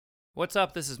What's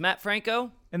up? This is Matt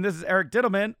Franco. And this is Eric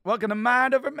Diddleman. Welcome to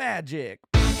Mind Over Magic.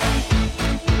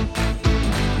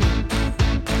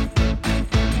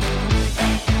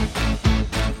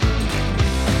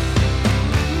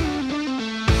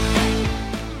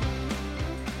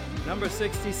 Number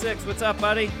 66. What's up,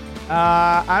 buddy?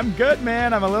 I'm good,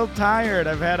 man. I'm a little tired.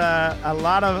 I've had a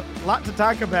lot to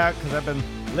talk about because I've been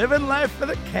living life for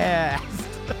the cast.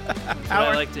 That's what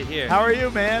I like to hear. How are you,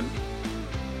 man?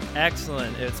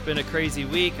 Excellent. It's been a crazy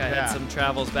week. I had some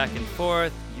travels back and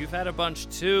forth. You've had a bunch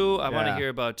too. I want to hear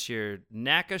about your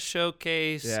NACA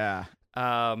showcase. Yeah.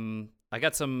 I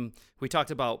got some. We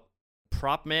talked about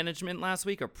prop management last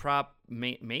week, or prop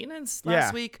maintenance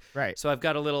last week. Right. So I've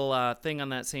got a little thing on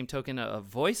that same token of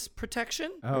voice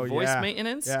protection, or voice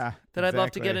maintenance that I'd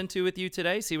love to get into with you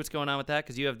today. See what's going on with that,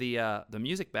 because you have the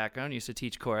music background. You used to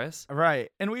teach chorus. Right.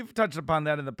 And we've touched upon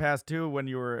that in the past too when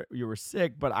you were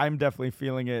sick, but I'm definitely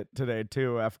feeling it today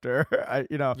too after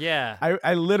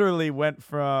I literally went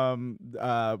from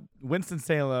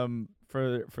Winston-Salem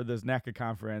for this NACA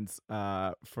conference,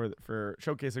 for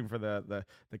showcasing for the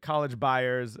college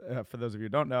buyers, for those of you who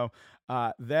don't know.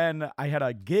 Then I had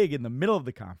a gig in the middle of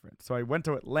the conference. So I went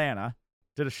to Atlanta,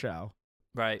 did a show.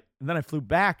 Right. And then I flew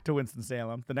back to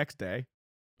Winston-Salem the next day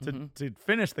to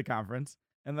finish the conference.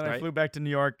 And then I flew back to New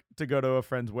York to go to a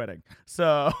friend's wedding.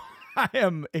 So I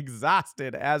am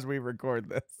exhausted as we record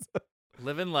this.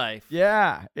 Living life.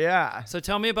 Yeah. So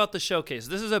tell me about the showcase.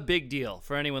 This is a big deal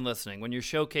for anyone listening. When you're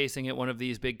showcasing at one of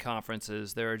these big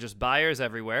conferences, there are just buyers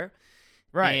everywhere.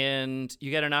 Right. And you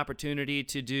get an opportunity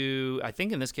to do, I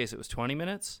think in this case it was 20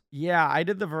 minutes. Yeah, I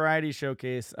did the variety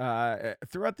showcase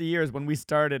throughout the years. When we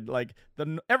started,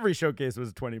 every showcase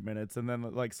was 20 minutes, and then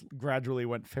gradually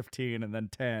went 15 and then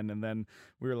 10. And then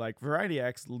we were like, variety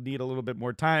acts need a little bit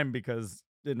more time because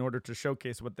in order to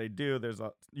showcase what they do, there's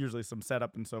usually some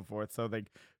setup and so forth. So they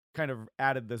kind of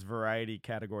added this variety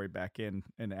category back in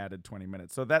and added 20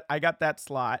 minutes. So that I got that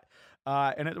slot.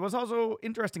 And it was also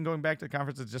interesting going back to the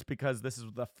conferences just because this is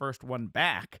the first one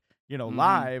back,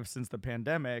 live since the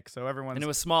pandemic. So And it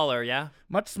was smaller, yeah?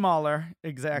 Much smaller,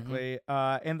 exactly.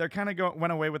 And they're kind of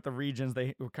went away with the regions.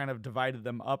 They were kind of divided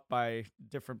them up by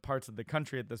different parts of the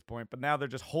country at this point. But now they're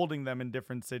just holding them in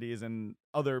different cities and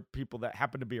other people that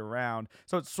happen to be around.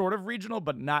 So it's sort of regional,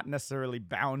 but not necessarily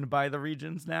bound by the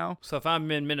regions now. So if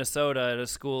I'm in Minnesota at a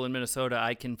school in Minnesota,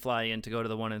 I can fly in to go to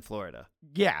the one in Florida.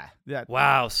 Yeah.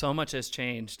 Wow, so much has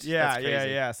changed.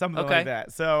 Yeah. Something like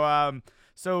that. So, I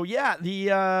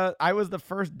was the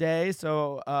first day,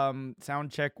 so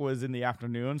sound check was in the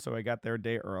afternoon, so I got there a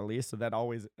day early, so that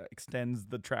always extends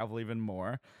the travel even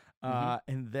more.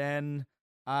 And then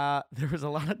there was a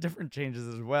lot of different changes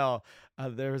as well.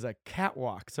 There was a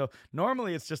catwalk. So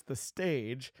normally it's just the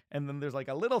stage, and then there's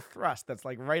a little thrust that's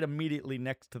right immediately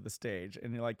next to the stage.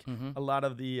 And a lot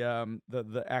of the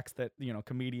acts that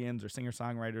comedians or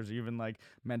singer-songwriters or even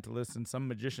mentalists and some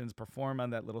magicians perform on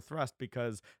that little thrust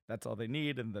because that's all they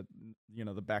need, and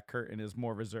the back curtain is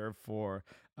more reserved for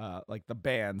the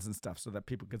bands and stuff so that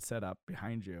people could set up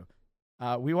behind you.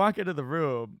 We walk into the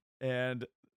room, and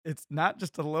it's not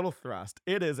just a little thrust.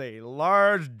 It is a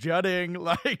large jutting,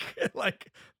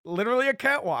 literally a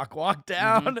catwalk. Walk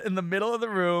down in the middle of the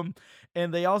room.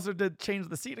 And they also did change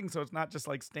the seating, so it's not just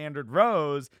standard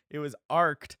rows. It was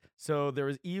arced, so there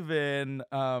was even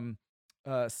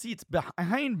seats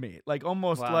behind me,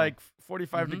 almost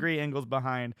 45-degree angles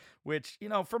behind, which,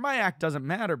 for my act doesn't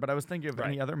matter. But I was thinking of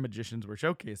any other magicians we're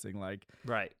showcasing,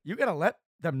 you got to let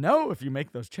them know if you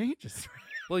make those changes.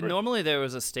 Well, normally there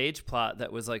was a stage plot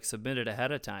that was submitted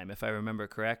ahead of time. If I remember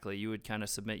correctly, you would kind of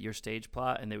submit your stage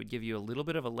plot and they would give you a little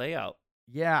bit of a layout.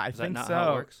 Yeah, I think so.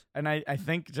 How it works? And I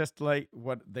think just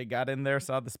what they got in there,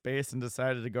 saw the space and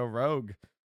decided to go rogue.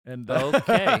 And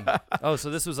okay. Oh, so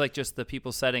this was just the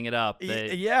people setting it up.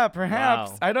 Yeah,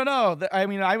 perhaps. Wow. I don't know. I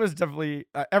mean, I was definitely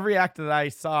every act that I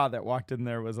saw that walked in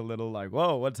there was a little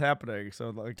whoa, what's happening?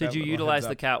 So did you utilize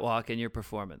the catwalk in your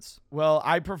performance? Well,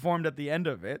 I performed at the end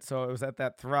of it, so it was at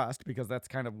that thrust because that's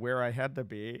kind of where I had to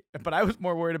be. But I was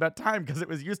more worried about time because it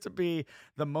was used to be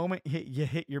the moment you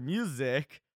hit your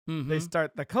music, they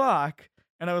start the clock.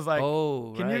 And I was like,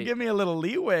 can you give me a little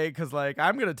leeway? Because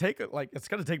I'm going to take it. It's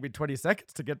going to take me 20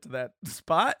 seconds to get to that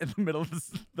spot in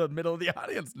the middle of the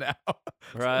audience now.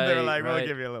 Right. So they're like, we'll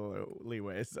give you a little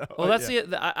leeway. So, well, that's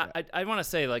I want to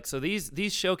say so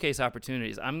these showcase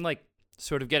opportunities, I'm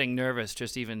sort of getting nervous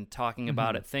just even talking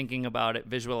about it, thinking about it,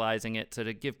 visualizing it,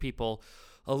 to give people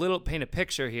paint a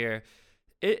picture here.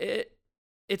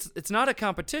 It's not a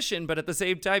competition, but at the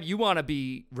same time, you want to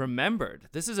be remembered.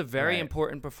 This is a very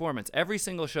important performance. Every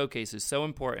single showcase is so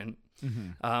important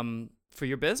for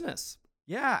your business.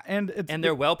 Yeah, and And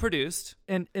they're well produced.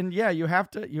 and yeah, you have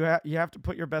to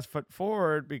put your best foot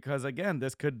forward, because again,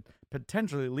 this could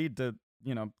potentially lead to,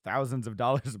 thousands of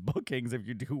dollars of bookings if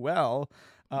you do well.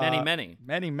 Many, Uh, many.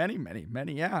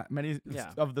 many, yeah,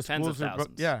 Yeah, of the tens of schools who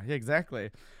thousands. yeah, exactly.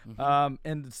 Mhm.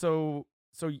 And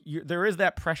there is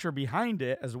that pressure behind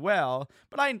it as well.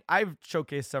 But I've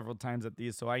showcased several times at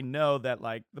these, so I know that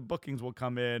like the bookings will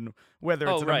come in, whether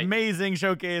it's Oh, an right. amazing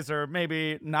showcase or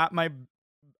maybe not my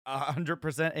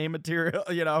 100% A material,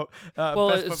 Well,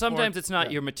 best foot sometimes forward. it's not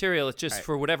Yeah. your material. It's just Right.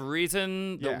 for whatever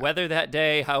reason, the Yeah. weather that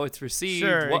day, how it's received,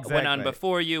 Sure, what went on exactly.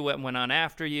 before you, what went on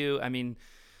after you. I mean,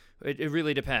 it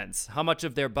really depends. How much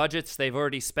of their budgets they've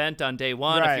already spent on day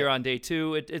one, if Right. you're on day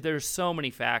two. There's so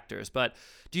many factors. But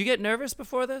do you get nervous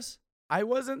before this? I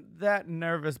wasn't that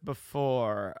nervous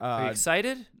before. Are you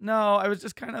excited? No, I was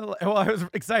just kind of well, I was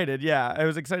excited. Yeah, I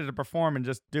was excited to perform and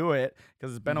just do it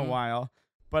because it's been a Mhm. while.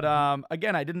 But Mhm.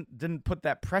 again, I didn't put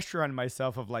that pressure on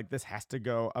myself of like this has to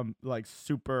go like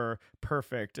super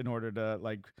perfect in order to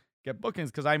like get bookings,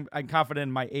 because I'm confident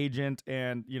in my agent,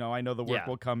 and I know the work Yeah.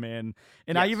 will come in,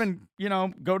 and I Yes. even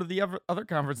go to the other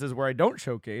conferences where I don't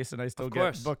showcase and I still Of get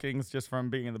course. bookings just from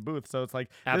being in the booth. So it's like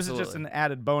this is just Absolutely. an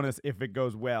added bonus if it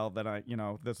goes well, that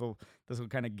this will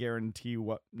kind of guarantee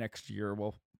what next year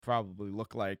will probably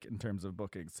look like in terms of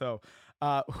bookings. So,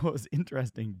 what was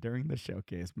interesting during the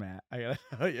showcase, Matt, I gotta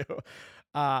tell you,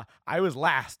 I was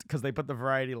last because they put the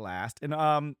variety last,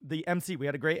 and the MC, we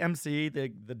had a great MC, the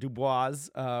Dubois,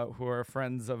 who are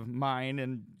friends of mine,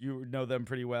 and you know them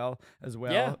pretty well as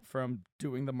well Yeah. from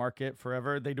doing the market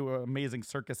forever. They do an amazing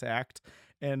circus act.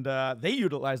 And they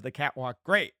utilize the catwalk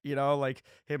great, like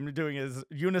him doing his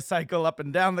unicycle up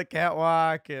and down the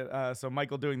catwalk. And, so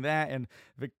Michael doing that, and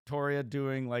Victoria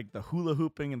doing like the hula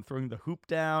hooping and throwing the hoop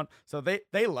down. So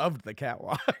they loved the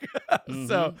catwalk.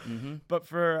 So, Mhm. but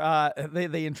for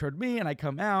they introed me, and I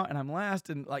come out and I'm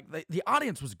last, and like the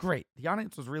audience was great. The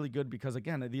audience was really good because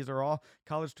again, these are all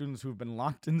college students who've been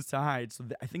locked inside. So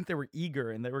I think they were eager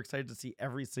and they were excited to see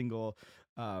every single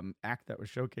act that was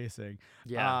showcasing.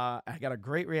 Yeah. I got a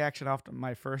great reaction off to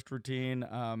my first routine,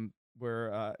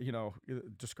 where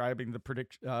describing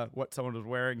the what someone was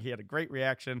wearing. He had a great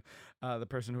reaction. The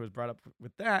person who was brought up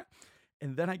with that,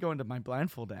 and then I go into my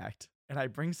blindfold act, and I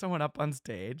bring someone up on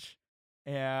stage,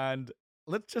 and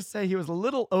let's just say he was a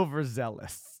little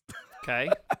overzealous. Okay.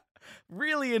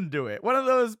 Really into it. One of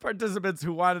those participants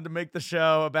who wanted to make the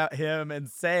show about him and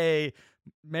say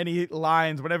many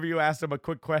lines whenever you asked him a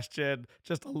quick question,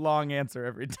 just a long answer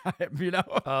every time.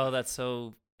 Oh, that's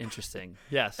so interesting.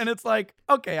 Yes. And it's like,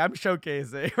 okay, I'm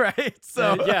showcasing, right?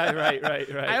 So yeah, right.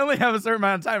 I only have a certain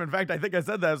amount of time. In fact, I think I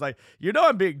said that. I was like,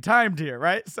 I'm being timed here,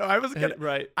 right? So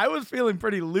Right. I was feeling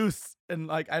pretty loose, and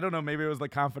like I don't know, maybe it was the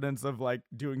confidence of like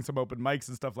doing some open mics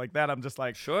and stuff like that. I'm just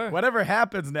like, Sure. whatever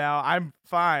happens now, I'm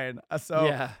fine. So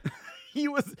Yeah. he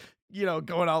was,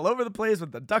 going all over the place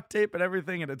with the duct tape and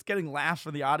everything, and it's getting laughs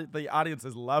from the audience. The audience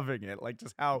is loving it, like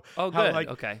just how Oh, how good. like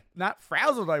Okay. not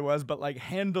frazzled I was, but like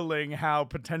handling how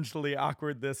potentially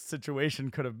awkward this situation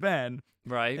could have been.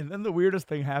 Right. And then the weirdest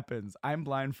thing happens. I'm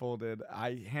blindfolded.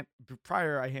 I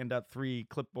hand out 3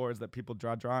 clipboards that people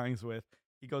draw drawings with.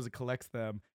 He goes and collects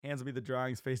them, hands me the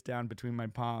drawings face down between my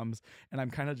palms, and I'm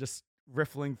kind of just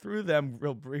riffling through them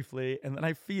real briefly, and then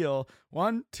I feel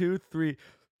 1, 2, 3,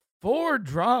 4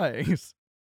 drawings.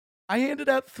 I handed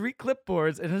out 3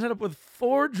 clipboards and ended up with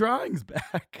 4 drawings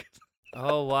back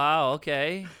Oh, wow.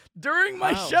 Okay. during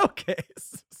my Wow.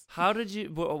 showcase. How did you?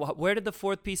 Where did the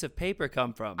fourth piece of paper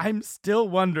come from? I'm still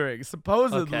wondering.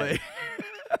 Supposedly, Okay.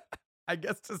 I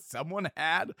guess just someone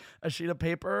had a sheet of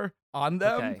paper on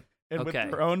them, Okay. and with Okay.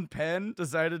 their own pen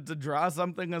decided to draw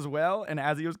something as well. And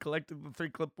as he was collecting the 3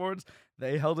 clipboards,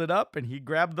 they held it up, and he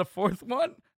grabbed the 4th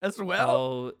one as well.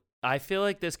 Oh, I feel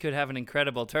like this could have an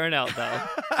incredible turnout, though.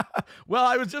 Well,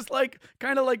 I was just like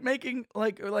kind of like making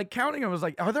like counting. I was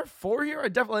like, are there 4 here? I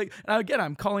definitely. And again,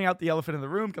 I'm calling out the elephant in the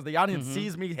room because the audience Mhm.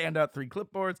 sees me hand out 3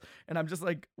 clipboards, and I'm just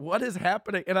like, what is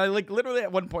happening? And I like literally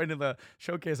at one point in the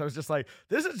showcase, I was just like,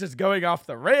 this is just going off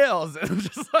the rails, and it was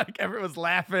just like everyone's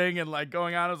laughing and like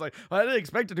going on. I was like, well, I didn't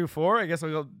expect to do 4. I guess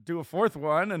I'll do a 4th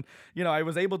one, and I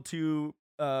was able to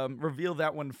reveal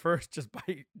that one first just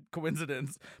by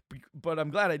coincidence, but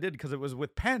I'm glad I did because it was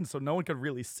with pen, so no one could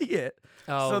really see it.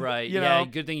 Oh, So right. you Yeah. know-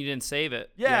 Good thing you didn't save it.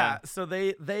 Yeah, so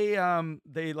they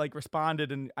like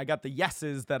responded, and I got the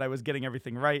yeses that I was getting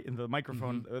everything right in the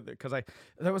microphone, because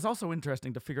that was also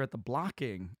interesting to figure out the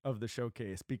blocking of the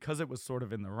showcase because it was sort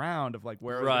of in the round of like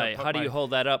where I was gonna Right. put How do you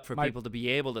hold that up for my- people to be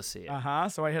able to see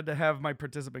it? So I had to have my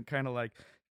participant kind of like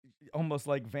almost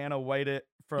like Vanna White it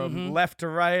from left to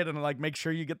right and like make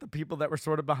sure you get the people that were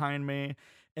sort of behind me.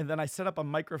 And then I set up a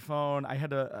microphone. I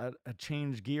had to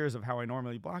change gears of how I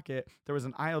normally block it. There was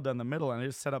an aisle down the middle, and I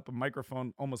just set up a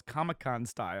microphone almost Comic-Con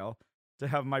style to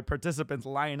have my participants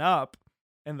line up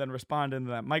and then respond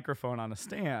into that microphone on a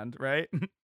stand, right?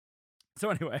 So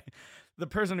anyway, the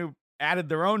person who added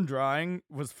their own drawing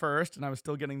was first, and I was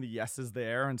still getting the yeses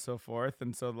there and so forth.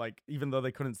 And so, like, even though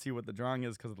they couldn't see what the drawing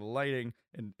is because of the lighting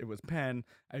and it was pen,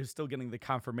 I was still getting the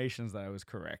confirmations that I was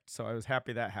correct. So I was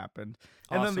happy that happened.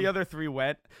 Awesome. And then the other three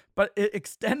went, but it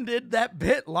extended that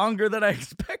bit longer than I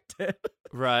expected.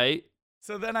 Right.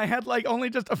 So then I had like only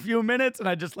just a few minutes, and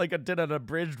I just like did an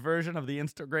abridged version of the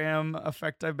Instagram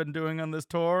effect I've been doing on this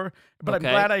tour. But Okay.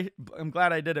 I'm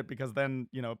glad I did it, because then,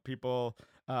 you know, people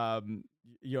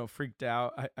freaked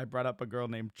out. I brought up a girl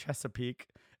named Chesapeake,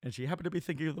 and she happened to be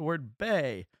thinking of the word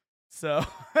bay. So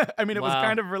I mean, it was Wow.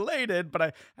 kind of related, but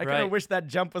I kind Right. of wish that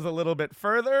jump was a little bit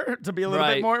further to be a little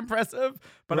bit Right. more impressive.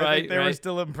 But I think Right, they were right.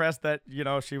 still impressed that, you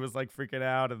know, she was like freaking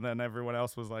out, and then everyone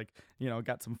else was like, you know,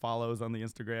 got some follows on the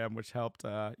Instagram, which helped,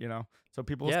 you know, so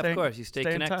people Yeah, stay, of course. You stay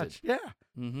in connected. touch. Yeah.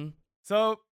 Mm-hmm.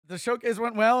 So the showcase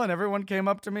went well, and everyone came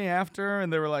up to me after,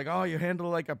 and they were like, "Oh, you handle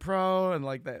like a pro," and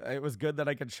like that, it was good that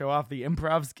I could show off the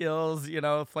improv skills, you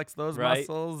know, flex those Right.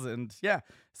 muscles, and yeah.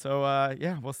 So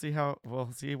yeah, we'll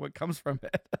see what comes from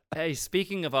it. Hey,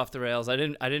 speaking of off the rails, I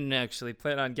didn't actually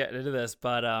plan on getting into this,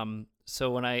 but so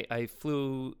when I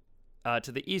flew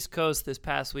to the East Coast this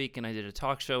past week, and I did a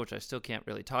talk show, which I still can't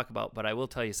really talk about, but I will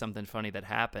tell you something funny that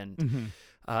happened.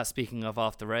 Speaking of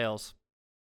off the rails,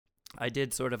 I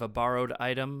did sort of a borrowed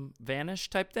item vanish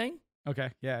type thing Okay.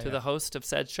 Yeah. to the host of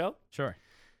said show, Sure.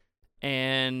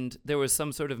 and there was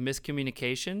some sort of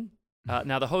miscommunication.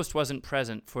 Now, the host wasn't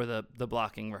present for the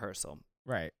blocking rehearsal.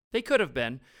 Right. They could have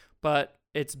been, but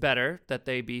it's better that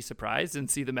they be surprised and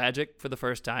see the magic for the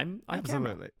first time on camera,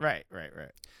 Absolutely. Right.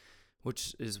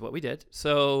 which is what we did.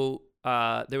 So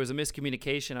there was a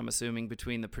miscommunication, I'm assuming,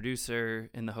 between the producer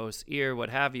and the host's ear, what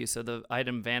have you. So the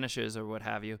item vanishes or what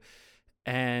have you.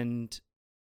 And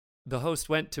the host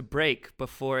went to break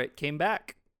before it came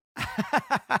back.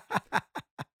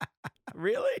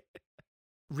 Really?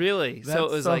 Really? That's so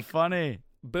it was so like, funny.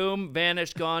 boom,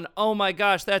 vanished, gone. Oh my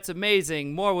gosh, that's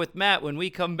amazing. More with Matt when we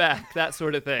come back, that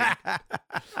sort of thing.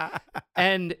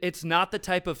 And it's not the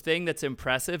type of thing that's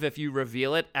impressive if you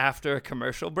reveal it after a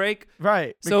commercial break.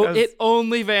 Right. So because- it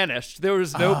only vanished. There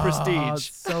was no Oh, prestige.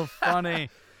 it's so funny.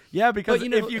 Yeah, because you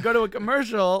know- if you go to a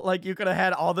commercial, like, you could have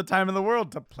had all the time in the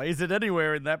world to place it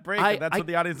anywhere in that break, and that's I- what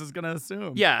the audience is going to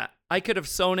assume. Yeah, I could have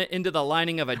sewn it into the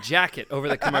lining of a jacket over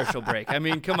the commercial break. I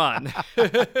mean, come on.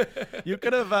 You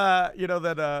could have, you know,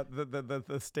 that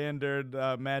the standard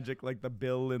magic, like the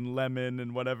bill and lemon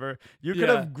and whatever. You could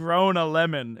Yeah. have grown a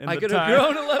lemon in I the could time.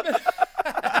 have grown a lemon.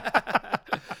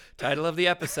 Title of the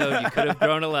episode, you could have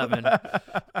grown a lemon.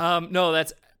 No,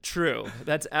 that's true.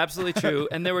 That's absolutely true.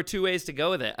 And there were two ways to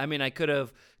go with it. I mean, I could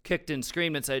have kicked and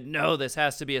screamed and said, no, this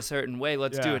has to be a certain way.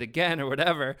 Let's do Yeah. it again or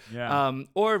whatever. Yeah.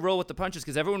 Or roll with the punches,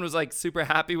 because everyone was like super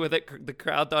happy with it. The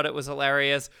crowd thought it was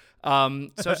hilarious. So I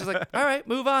was just like, all right,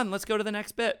 move on. Let's go to the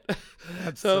next bit.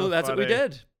 so That's what we funny.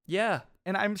 did. Yeah.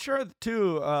 And I'm sure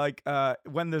too,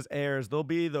 when this airs, there'll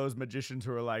be those magicians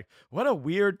who are like, "What a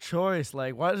weird choice!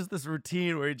 Like, what is this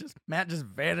routine where Matt just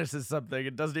vanishes something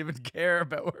and doesn't even care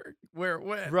about where it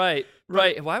went?" Right.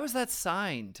 Right. Why was that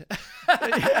signed?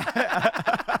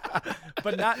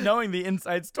 But not knowing the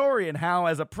inside story and how,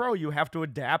 as a pro, you have to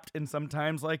adapt, and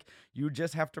sometimes, like, you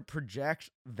just have to project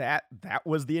that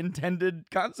was the intended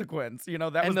consequence. You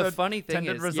know, that And was the funny thing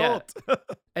intended is, yeah. result.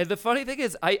 And the funny thing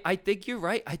is, I think you're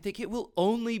right. I think it will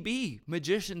only be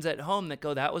magicians at home that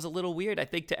go, that was a little weird. I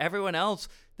think to everyone else,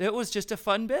 it was just a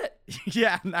fun bit.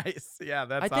 Yeah, nice. Yeah,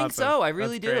 that's I think awesome. so. I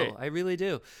really That's do. great. I really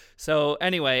do. So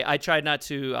anyway, I tried not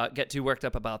to get too worked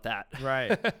up about that.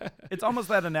 Right. It's almost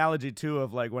that analogy too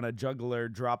of like when a juggler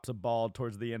drops a ball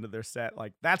towards the end of their set,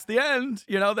 like that's the end,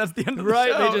 you know, that's the end of the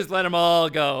Right. show. They just let them all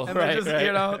go. and right. they just, right.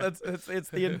 you know, it's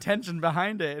the intention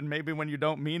behind it. And maybe when you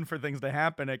don't mean for things to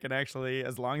happen, it can actually,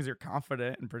 as long as you're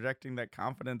confident and projecting that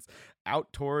confidence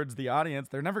out towards the audience,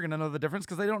 they're never going to know the difference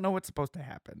because they don't know what's supposed to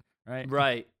happen. Right.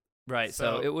 Right. Right.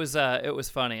 So So- it was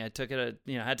funny. I took it,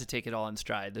 had to take it all in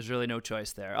stride. There's really no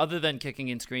choice there other than kicking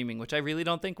and screaming, which I really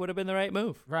don't think would have been the right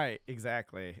move. Right.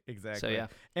 Exactly. So yeah.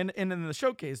 And in the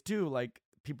showcase too, like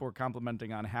people were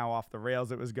complimenting on how off the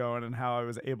rails it was going and how I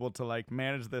was able to like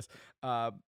manage this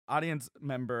audience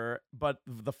member. But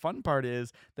the fun part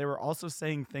is they were also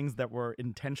saying things that were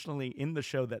intentionally in the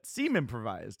show that seem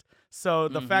improvised. So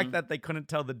the fact that they couldn't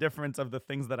tell the difference of the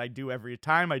things that I do every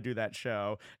time I do that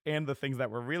show and the things that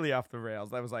were really off the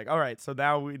rails, I was like, all right, so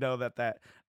now we know that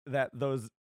that those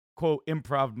quote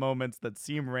improv moments that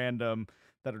seem random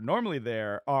that are normally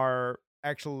there are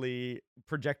actually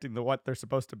projecting what they're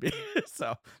supposed to be.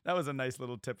 So that was a nice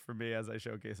little tip for me as I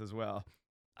showcase as well.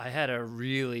 I had a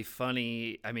really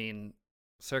funny,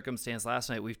 circumstance last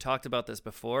night. We've talked about this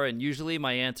before, and usually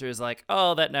my answer is like,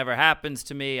 oh, that never happens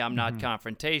to me. I'm not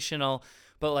confrontational.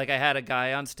 But like I had a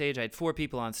guy on stage. I had 4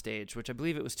 people on stage, which I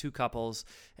believe it was 2 couples.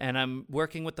 And I'm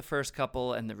working with the first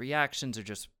couple, and the reactions are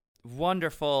just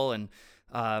wonderful. And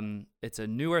it's a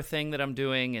newer thing that I'm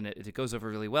doing, and it goes over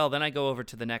really well. Then I go over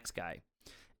to the next guy,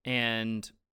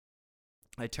 and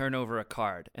I turn over a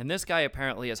card. And this guy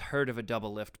apparently has heard of a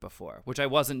double lift before, which I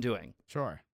wasn't doing.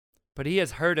 Sure. But he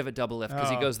has heard of a double lift because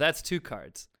he goes, that's 2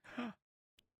 cards.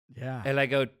 Yeah. And I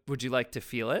go, would you like to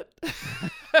feel it?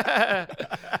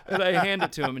 And I hand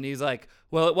it to him, and he's like,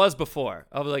 well, it was before.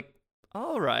 I was like,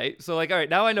 all right. So like, all right,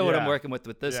 now I know what I'm working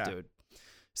with this dude.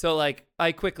 So like,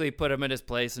 I quickly put him in his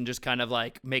place and just kind of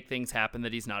like make things happen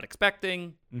that he's not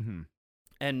expecting,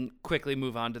 and quickly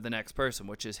move on to the next person,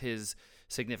 which is his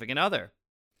significant other.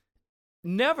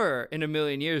 Never in a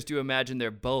million years do you imagine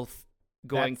they're both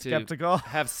going to skeptical.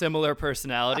 Have similar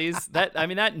personalities.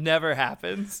 That never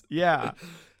happens. Yeah.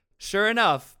 Sure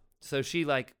enough, so she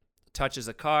like touches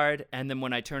a card, and then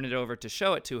when I turn it over to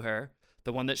show it to her,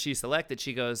 the one that she selected,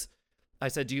 she goes, I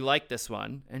said, do you like this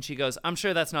one? And she goes, I'm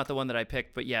sure that's not the one that I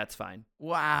picked, but yeah, it's fine.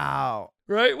 Wow.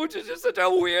 Right? Which is just such a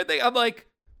weird thing. I'm like,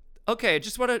 okay, I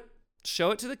just want to show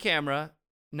it to the camera.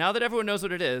 Now that everyone knows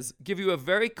what it is, give you a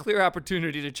very clear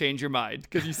opportunity to change your mind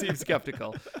because you seem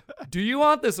skeptical. Do you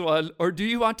want this one, or do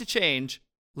you want to change?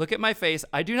 Look at my face.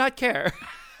 I do not care.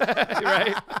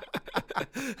 Right?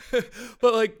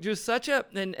 But like just such a,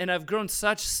 and I've grown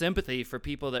such sympathy for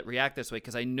people that react this way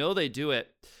because I know they do it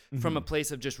from a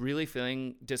place of just really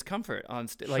feeling discomfort on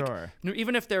stage. Like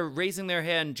even if they're raising their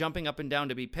hand, jumping up and down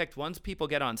to be picked, once people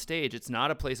get on stage, it's not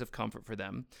a place of comfort for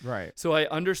them. Right. So I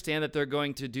understand that they're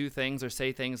going to do things or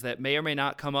say things that may or may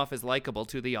not come off as likable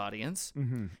to the audience.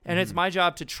 And it's my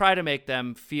job to try to make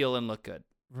them feel and look good.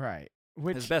 Right.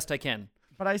 As best I can.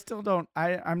 But I still don't,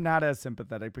 I'm not as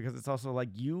sympathetic because it's also like,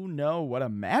 you know what a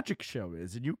magic show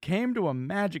is, and you came to a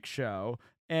magic show,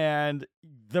 and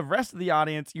the rest of the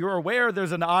audience, you're aware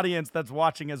there's an audience that's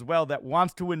watching as well that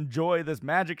wants to enjoy this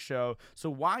magic show.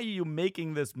 So why are you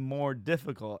making this more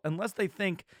difficult? Unless they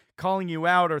think calling you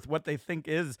out or what they think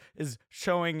is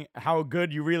showing how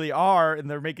good you really are,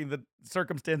 and they're making the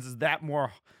circumstances that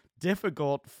more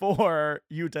difficult for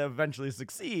you to eventually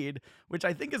succeed, which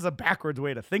I think is a backwards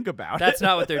way to think about That's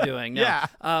not what they're doing. No. Yeah.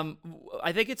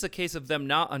 I think it's a case of them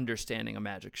not understanding a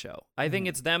magic show. I think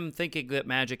it's them thinking that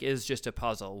magic is just a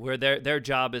puzzle where their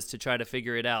job is to try to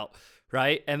figure it out,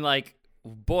 right? And like,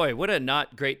 boy, what a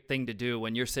not great thing to do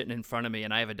when you're sitting in front of me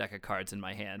and I have a deck of cards in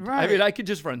my hand. Right. I mean, I could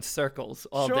just run circles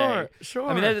all day. Sure.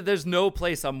 I mean, there's no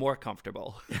place I'm more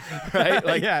comfortable, right?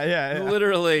 Like, yeah.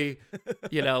 Literally,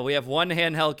 we have one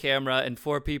handheld camera and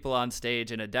 4 people on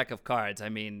stage and a deck of cards. I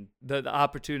mean, the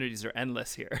opportunities are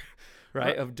endless here,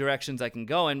 right? Of directions I can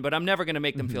go in, but I'm never going to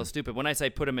make them feel stupid. When I say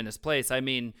put him in his place, I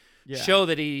mean, show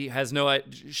that he has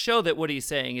show that what he's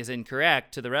saying is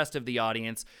incorrect to the rest of the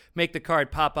audience, make the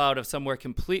card pop out of somewhere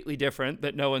completely different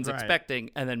that no one's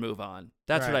expecting, and then move on.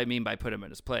 That's what I mean by put him in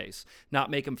his place, not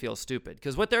make him feel stupid.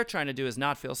 Because what they're trying to do is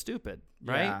not feel stupid,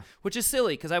 right? Yeah. Which is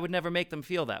silly because I would never make them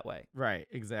feel that way. Right,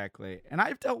 exactly. And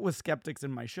I've dealt with skeptics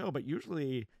in my show, but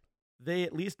usually they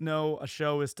at least know a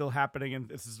show is still happening and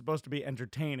this is supposed to be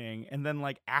entertaining. And then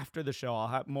like after the show, I'll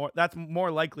have more. That's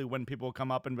more likely when people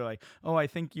come up and be like, oh, I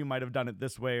think you might have done it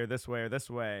this way or this way or this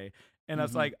way. And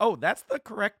it's like, oh, that's the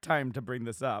correct time to bring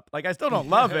this up. Like, I still don't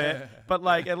love it, but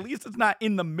like, at least it's not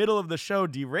in the middle of the show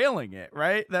derailing it.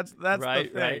 Right. That's the thing.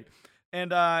 Right.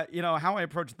 And, how I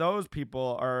approach those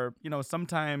people are,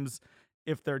 sometimes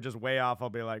if they're just way off, I'll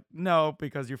be like, no,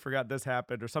 because you forgot this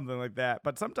happened or something like that.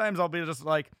 But sometimes I'll be just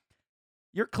like,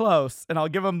 you're close, and I'll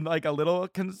give them like a little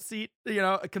conceit,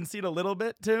 concede a little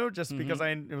bit too, just because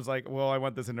it was like, well, I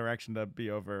want this interaction to be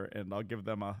over, and I'll give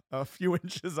them a few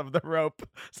inches of the rope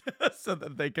so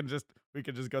that we can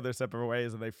just go their separate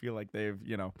ways, and they feel like they've,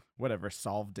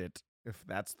 solved it, if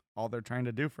that's all they're trying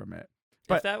to do from it.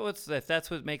 But if that's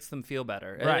what makes them feel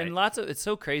better, right. And it's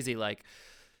so crazy, like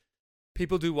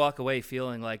people do walk away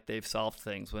feeling like they've solved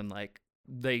things when like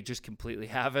they just completely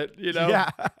have it, Yeah.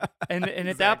 And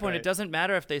at that point, it doesn't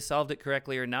matter if they solved it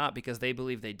correctly or not because they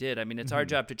believe they did. I mean, it's our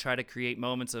job to try to create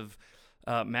moments of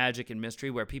magic and mystery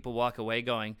where people walk away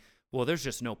going, well, there's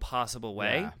just no possible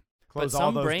way. Yeah. Close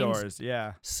all those doors.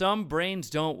 Yeah. Some brains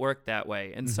don't work that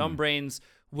way. And some brains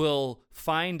will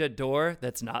find a door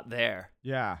that's not there.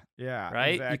 Yeah.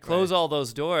 Right? Exactly. You close all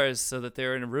those doors so that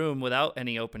they're in a room without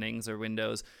any openings or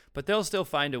windows, but they'll still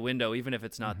find a window even if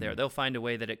it's not there. They'll find a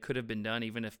way that it could have been done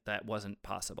even if that wasn't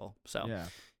possible. So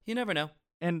you never know.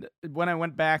 And when I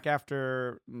went back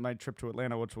after my trip to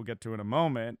Atlanta, which we'll get to in a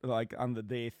moment, like on the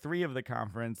day 3 of the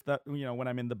conference, that when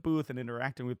I'm in the booth and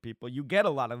interacting with people, you get a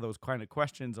lot of those kind of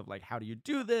questions of like, how do you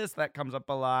do this? That comes up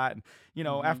a lot. And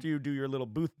after you do your little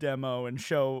booth demo and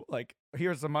show like,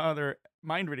 here's some other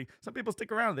mind reading, some people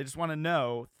stick around. They just want to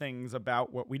know things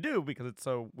about what we do because it's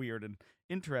so weird and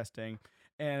interesting.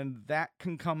 And that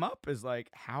can come up as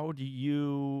like, how do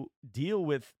you deal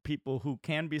with people who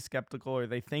can be skeptical, or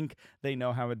they think they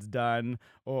know how it's done,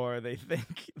 or they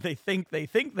think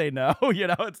they know,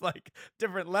 it's like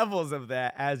different levels of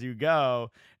that as you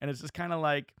go. And it's just kind of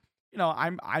like,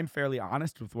 I'm fairly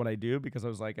honest with what I do, because I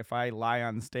was like, if I lie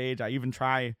on stage, I even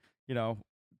try,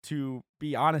 to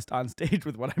be honest on stage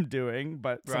with what I'm doing,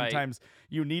 but sometimes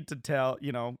you need to tell,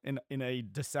 in a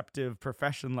deceptive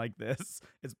profession like this,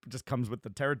 it just comes with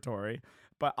the territory.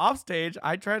 But off stage,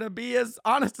 I try to be as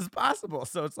honest as possible.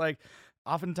 So it's like,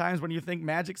 oftentimes when you think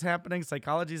magic's happening,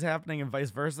 psychology's happening, and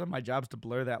vice versa, my job's to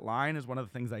blur that line is one of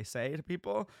the things I say to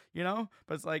people, But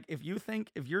it's like, if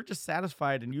you're just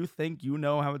satisfied and you think you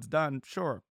know how it's done,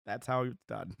 sure. That's how it's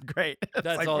done. Great.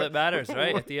 That's like, all that matters,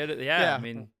 right? At the end of I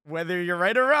mean, whether you're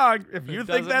right or wrong, if you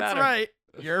think that's right,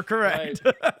 you're correct.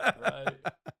 Right.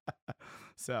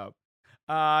 So,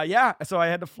 so I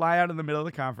had to fly out in the middle of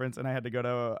the conference, and I had to go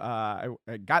to,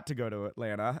 I got to go to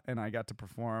Atlanta, and I got to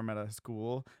perform at a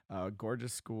school,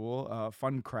 gorgeous school,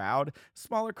 fun crowd,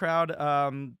 smaller crowd.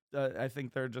 I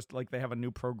think they're just like, they have a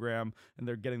new program and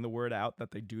they're getting the word out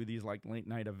that they do these like late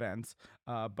night events.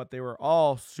 But they were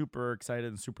all super excited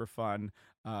and super fun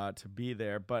to be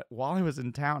there. But while I was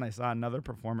in town, I saw another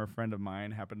performer friend of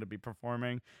mine happened to be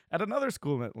performing at another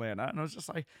school in Atlanta. And I was just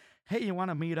like, hey, you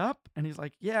want to meet up? And he's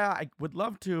like, yeah, I would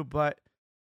love to, but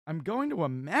I'm going to a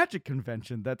magic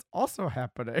convention that's also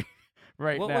happening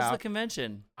right now. What was the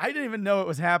convention? I didn't even know it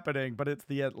was happening, but it's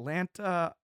the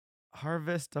Atlanta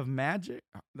Harvest of Magic.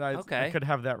 Okay. I could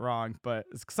have that wrong, but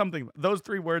it's something. Those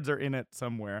 3 words are in it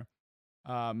somewhere.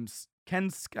 Ken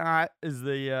Scott is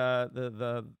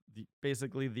the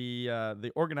basically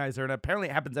the organizer, and apparently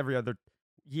it happens every other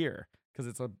year because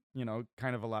it's a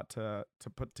kind of a lot to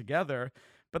put together.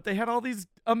 But they had all these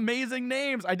amazing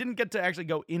names. I didn't get to actually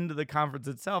go into the conference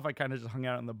itself. I kind of just hung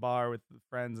out in the bar with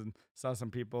friends and saw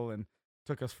some people, and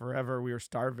took us forever. We were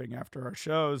starving after our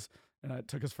shows, and it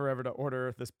took us forever to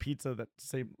order this pizza that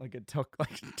seemed like it took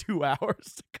like 2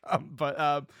 hours to come.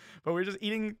 But we were just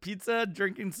eating pizza,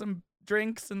 drinking some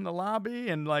drinks in the lobby,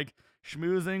 and like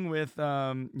schmoozing with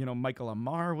Michael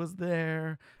Amar was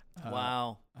there.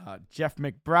 Wow. Jeff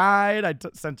McBride, I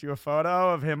sent you a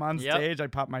photo of him on stage. I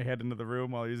popped my head into the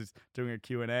room while he was doing a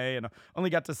Q&A, and only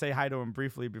got to say hi to him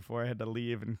briefly before I had to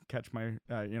leave and catch my,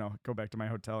 go back to my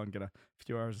hotel and get a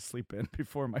few hours of sleep in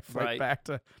before my flight back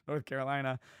to North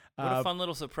Carolina. What a fun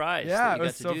little surprise. Yeah, that you it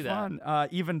was got so to do fun.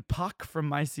 That. Even Puck from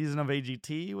my season of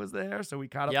AGT was there, so we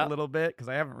caught up a little bit because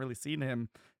I haven't really seen him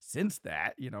since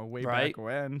that, way back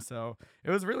when. So it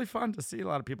was really fun to see a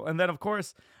lot of people. And then, of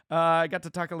course, I got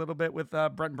to talk a little bit with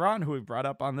Brent Braun, who we've brought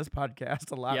up on this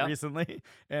podcast a lot recently,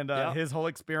 and his whole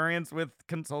experience with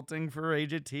consulting for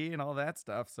AGT and all that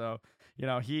stuff. So,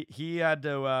 he had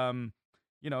to...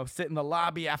 sit in the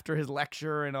lobby after his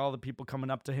lecture and all the people coming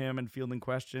up to him and fielding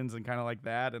questions and kind of like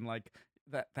that. And like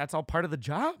that's all part of the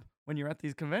job when you're at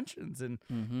these conventions. And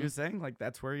he was saying like,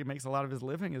 that's where he makes a lot of his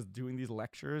living, is doing these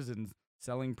lectures and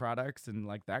selling products and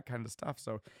like that kind of stuff.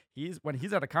 So when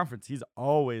he's at a conference, he's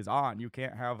always on. You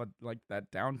can't have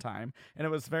that downtime. And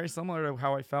it was very similar to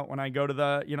how I felt when I go to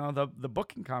the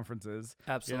booking conferences.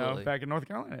 Absolutely. Back in North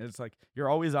Carolina. It's like you're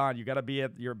always on. You got to be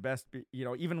at your best.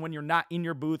 Even when you're not in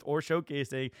your booth or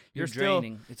showcasing, you're still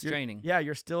draining. It's draining. Yeah,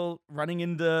 you're still running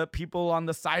into people on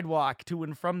the sidewalk to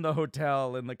and from the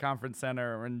hotel and the conference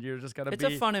center, and you're just got to be.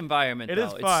 It's a fun environment. It though.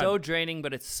 is fun. It's so draining,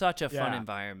 but it's such a fun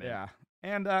environment. Yeah.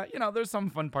 And, there's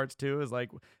some fun parts too, is like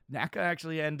NACA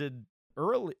actually ended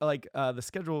early. Like, the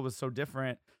schedule was so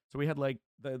different. So we had like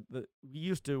we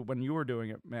used to, when you were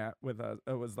doing it, Matt, with us,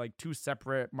 it was like 2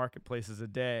 separate marketplaces a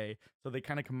day. So they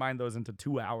kind of combined those into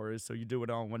 2 hours. So you do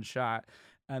it all in one shot.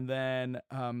 And then,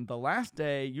 the last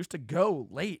day used to go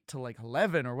late to like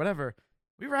 11 or whatever.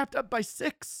 We wrapped up by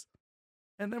 6.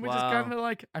 And then we just kind of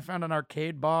like, I found an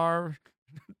arcade bar,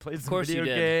 played some video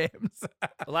games.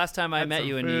 The last time I met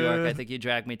you in New York, I think you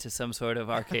dragged me to some sort of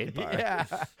arcade bar.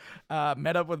 Yeah.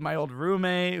 Met up with my old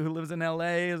roommate who lives in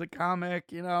LA as a comic,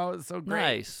 it's so great.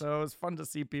 Nice. So it was fun to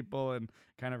see people and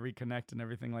kind of reconnect and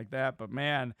everything like that. But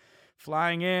man,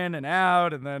 flying in and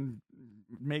out and then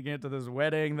making it to this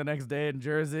wedding the next day in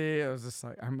Jersey, I was just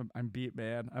like, I'm beat,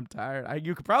 man. I'm tired.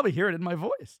 You could probably hear it in my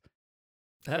voice.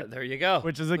 There you go.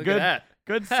 Which is a Look at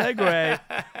good segue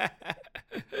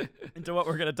into what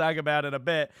we're going to talk about in a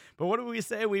bit. But what do we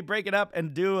say we break it up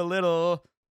and do a little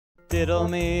diddle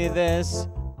me this,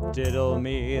 diddle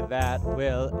me that?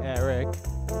 Will Eric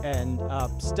end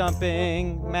up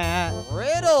stumping Matt?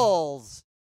 Riddles!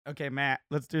 Okay, Matt,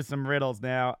 let's do some riddles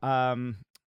now. I'll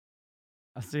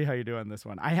see how you do on this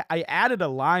one. I added a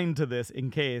line to this in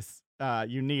case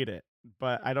you need it,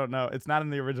 but I don't know. It's not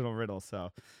in the original riddle, so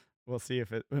we'll see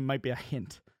if it might be a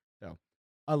hint. So,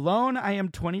 alone I am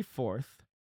 24th,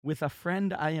 with a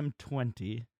friend I am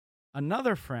 20,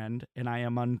 another friend and I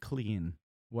am unclean.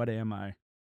 What am I?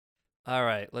 All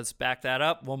right, let's back that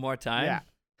up one more time. Yeah.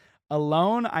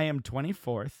 Alone I am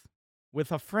 24th,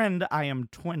 with a friend I am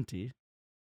 20,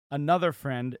 another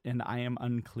friend and I am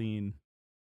unclean.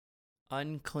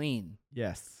 Unclean.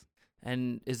 Yes.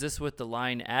 And is this with the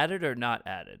line added or not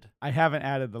added? I haven't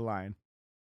added the line.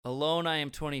 Alone I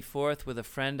am 24th, with a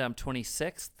friend I'm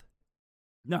 26th.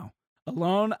 No.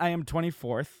 Alone I am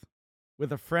 24th,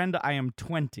 with a friend I am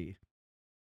 20,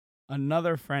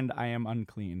 another friend I am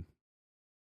unclean.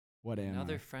 What am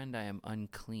Another I? friend I am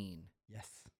unclean. Yes.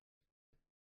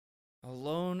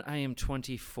 Alone I am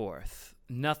 24th.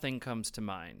 Nothing comes to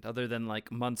mind other than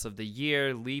like months of the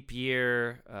year, leap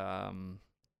year,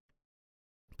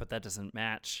 but that doesn't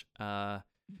match. 24th.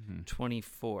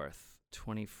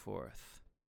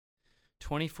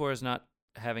 24 is not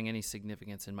having any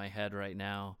significance in my head right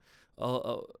now.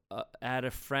 Add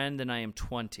a friend and I am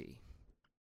 20.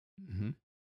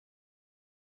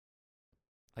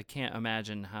 I can't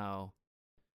imagine how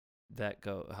that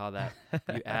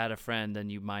you add a friend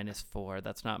and you minus 4.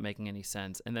 That's not making any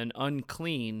sense. And then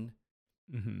unclean.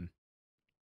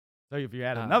 So if you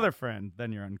add another friend,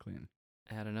 then you're unclean.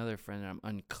 Add another friend and I'm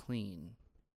unclean.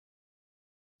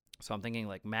 So I'm thinking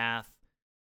like math,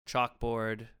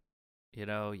 chalkboard,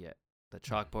 the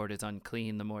chalkboard is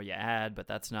unclean the more you add, but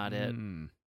that's not it. Do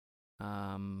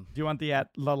you want the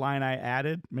line I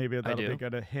added? Maybe that'll be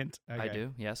good a hint. Okay. I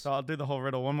do, yes. So I'll do the whole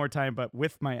riddle one more time, but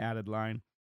with my added line.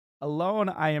 Alone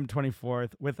I am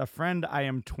 24th, with a friend I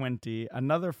am 20,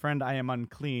 another friend I am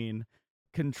unclean.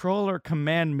 Control or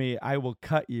command me, I will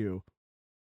cut you.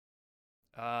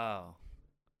 Oh.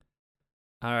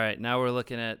 All right, now we're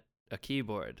looking at a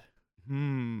keyboard.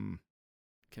 Computer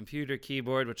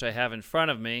keyboard, which I have in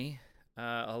front of me.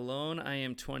 Alone I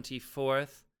am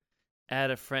 24th.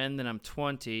 Add a friend, then I'm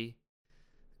 20.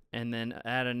 And then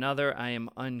add another, I am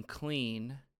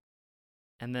unclean.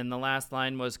 And then the last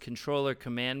line was control or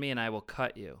command me and I will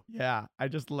cut you. Yeah, I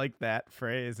just like that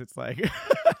phrase. It's like,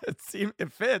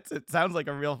 it fits. It sounds like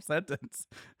a real sentence.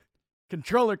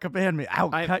 Control or command me, I will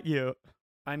cut you.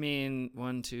 I mean,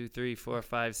 1, 2, 3, 4,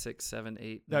 5, 6, 7,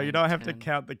 8. No, 9, you don't have 10. to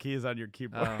count the keys on your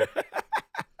keyboard.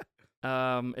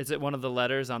 Is it one of the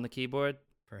letters on the keyboard?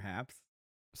 Perhaps.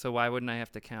 So why wouldn't I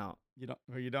have to count? You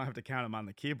don't have to count them on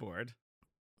the keyboard.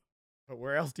 But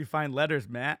where else do you find letters,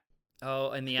 Matt?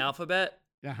 Oh, in the alphabet?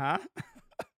 Uh-huh.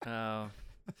 Oh.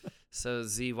 So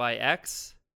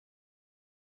ZYX.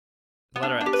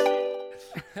 Letter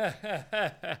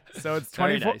X. So it's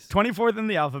 24th in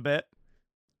the alphabet.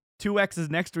 2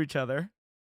 X's next to each other.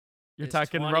 You're it's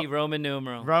talking 20 Roman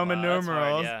numerals. Roman numerals.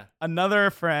 Hard, yeah. Another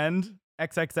friend,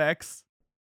 XXX.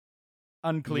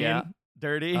 Unclean. Yeah.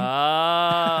 Dirty. Oh,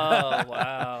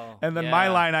 wow. And then my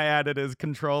line I added is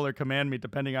control or command me,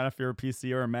 depending on if you're a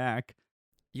PC or a Mac.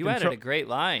 You added a great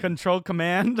line. Control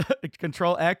command,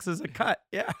 control X is a cut.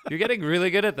 Yeah. You're getting really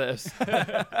good at this.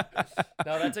 No,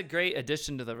 that's a great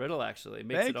addition to the riddle, actually. It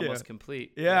makes it almost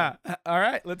complete. Yeah. All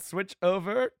right, let's switch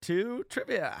over to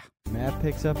trivia. Matt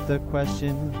picks up the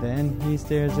question, then he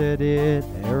stares at it.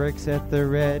 Eric's at the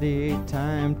ready,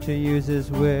 time to use his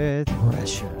wit.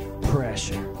 Pressure.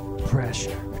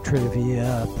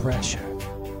 Trivia, pressure.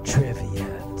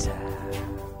 Trivia time.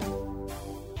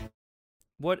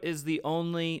 What is the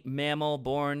only mammal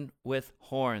born with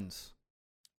horns?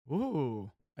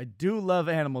 Ooh, I do love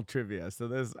animal trivia,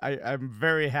 so I'm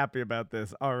very happy about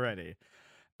this already.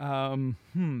 I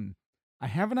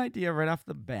have an idea right off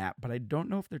the bat, but I don't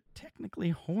know if they're technically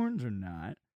horns or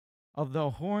not. Although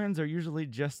horns are usually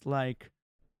just like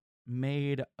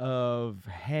made of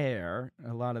hair.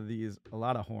 A lot of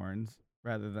horns,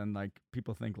 rather than like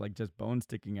people think like just bones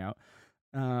sticking out.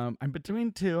 I'm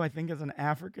between two. I think it's an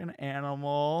African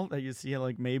animal that you see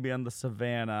like maybe on the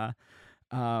savannah.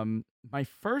 My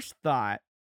first thought,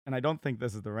 and I don't think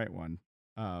this is the right one,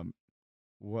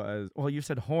 was, well, you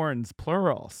said horns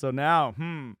plural. So now,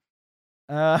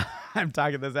 I'm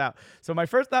talking this out. So my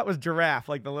first thought was giraffe,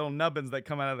 like the little nubbins that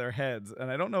come out of their heads. And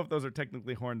I don't know if those are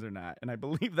technically horns or not. And I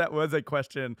believe that was a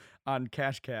question on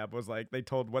Cash Cab, was like they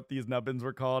told what these nubbins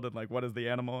were called and like what is the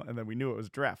animal, and then we knew it was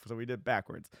giraffe, so we did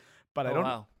backwards. But I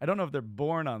don't know if they're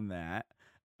born on that,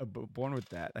 born with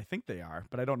that. I think they are,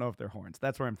 but I don't know if they're horns.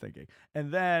 That's where I'm thinking.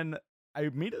 And then I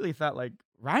immediately thought like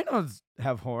rhinos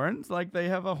have horns, like they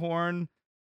have a horn.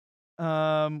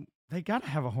 They gotta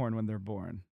have a horn when they're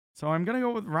born. So I'm going to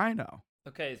go with rhino.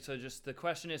 Okay, so just the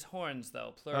question is horns,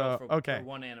 though, plural per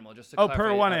one animal. Just to clarify,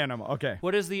 per one animal. Okay.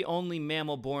 What is the only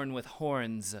mammal born with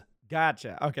horns?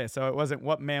 Gotcha. Okay, so it wasn't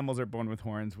what mammals are born with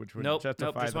horns, which would justify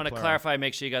Nope, just want to plural. clarify,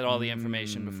 make sure you got all the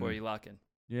information before you lock in.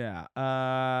 Yeah.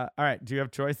 All right, do you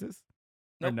have choices?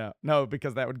 Nope. Or no? No,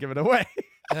 because that would give it away.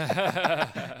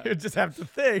 You just have to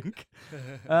think.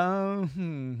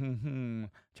 Trying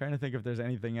to think if there's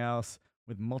anything else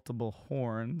with multiple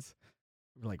horns.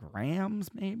 Like rams,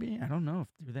 maybe. I don't know.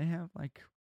 Do they have like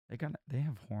they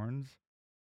have horns?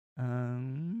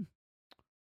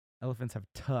 Elephants have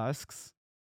tusks.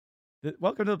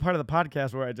 Welcome to the part of the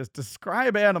podcast where I just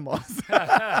describe animals.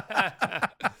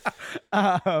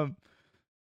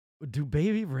 Do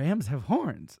baby rams have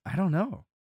horns? I don't know.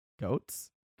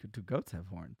 Goats? Do goats have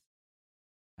horns?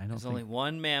 There's only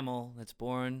one mammal that's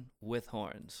born with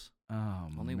horns.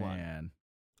 Oh, only man.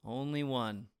 One. Only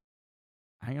one.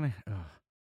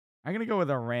 I'm gonna go with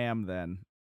a ram then.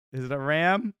 Is it a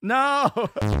ram? No.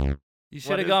 You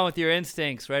should have gone with your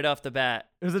instincts right off the bat.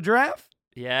 It was a giraffe?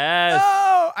 Yes.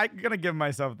 Oh, I'm gonna give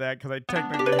myself that because I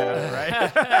technically had it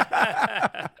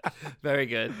right. Very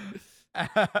good.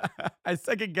 I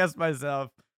second guessed myself.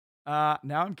 Now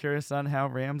I'm curious on how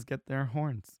rams get their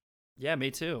horns. Yeah, me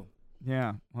too.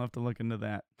 Yeah, we'll have to look into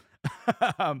that.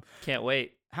 Can't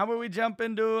wait. How about we jump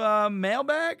into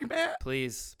mailbag, Matt?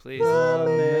 Please.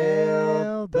 Mailbag.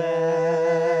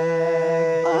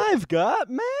 I've got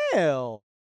mail.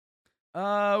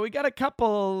 We got a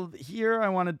couple here I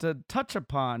wanted to touch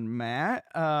upon, Matt.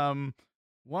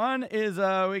 One is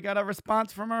we got a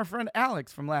response from our friend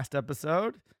Alex from last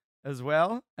episode as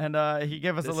well, and he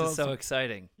gave us a little. This is so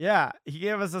exciting. Yeah, he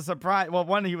gave us a surprise. Well,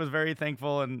 one, he was very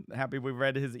thankful and happy we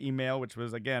read his email, which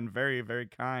was again very, very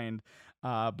kind.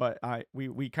 But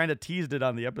we kind of teased it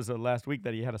on the episode last week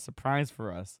that he had a surprise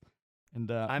for us, and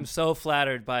I'm so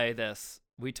flattered by this.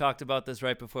 We talked about this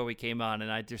right before we came on,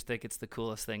 and I just think it's the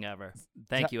coolest thing ever.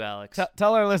 Thank you, Alex.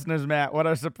 Tell our listeners, Matt, what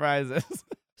our surprise is.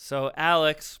 So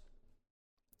Alex,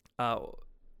 our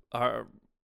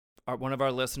one of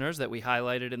our listeners that we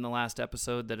highlighted in the last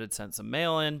episode that had sent some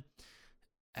mail in,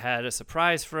 had a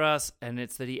surprise for us, and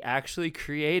it's that he actually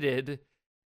created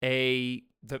the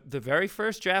very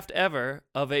first draft ever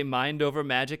of a Mind Over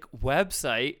Magic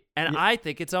website, and I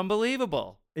think it's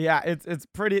unbelievable. Yeah, it's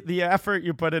pretty. The effort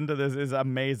you put into this is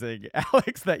amazing,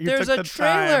 Alex. That you There's took a the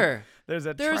trailer. Time. There's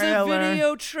a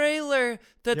video trailer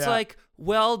that's like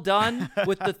well done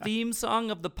with the theme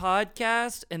song of the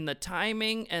podcast and the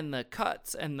timing and the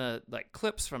cuts and the like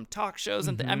clips from talk shows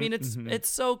and I mean it's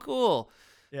so cool.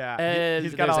 Yeah, and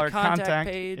he's got all our contact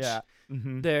page. Yeah.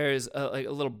 There's a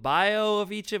little bio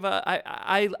of each of us.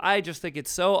 I just think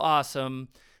it's so awesome.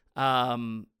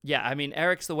 Yeah, I mean,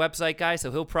 Eric's the website guy, so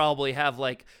he'll probably have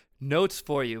like notes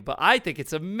for you, but I think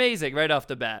it's amazing right off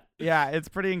the bat. Yeah, it's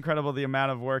pretty incredible the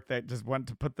amount of work that just went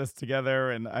to put this together.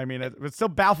 And I mean, it still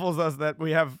baffles us that we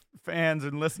have fans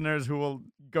and listeners who will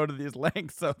go to these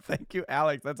lengths. So thank you,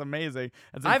 Alex. That's amazing.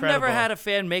 That's incredible. I've never had a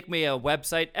fan make me a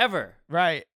website ever.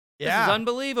 Right. Yeah. This is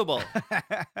unbelievable.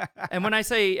 And when I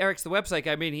say Eric's the website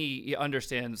guy, I mean he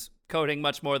understands coding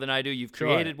much more than I do. You've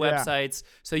created websites,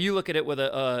 so you look at it with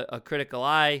a critical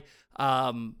eye.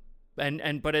 What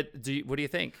do you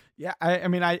think? Yeah, I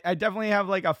mean, I definitely have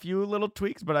like a few little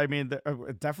tweaks, but I mean,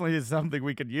 it definitely is something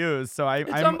we could use. So it's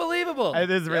unbelievable.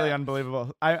 It is really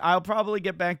unbelievable. I'll probably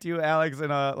get back to you, Alex, in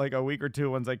a week or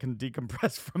two once I can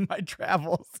decompress from my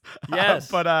travels. Yes,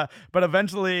 but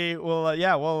eventually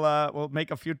we'll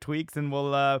make a few tweaks and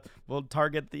we'll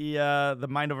target the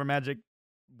Mind Over Magic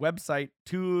website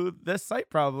to this site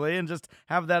probably and just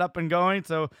have that up and going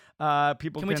so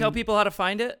people can we tell people how to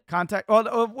find it? Contact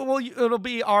it'll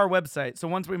be our website, so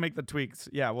once we make the tweaks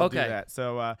we'll do that.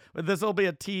 So this will be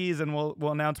a tease and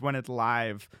we'll announce when it's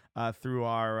live through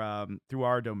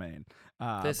our domain.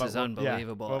 This is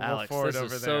unbelievable, Alex. This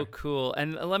is so cool.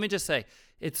 And let me just say,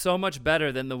 it's so much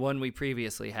better than the one we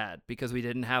previously had because we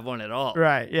didn't have one at all.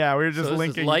 Right. Yeah. We were just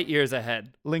linking light years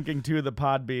ahead. Linking to the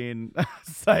Podbean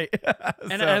site.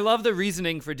 And I love the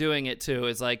reasoning for doing it too.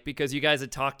 Is like because you guys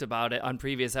had talked about it on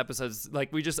previous episodes.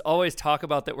 Like we just always talk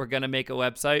about that we're going to make a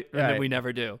website and then we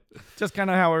never do. Just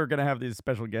kind of how we're going to have these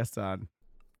special guests on.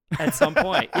 at some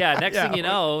point. Yeah, next thing you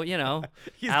know,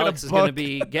 He's Alex is gonna going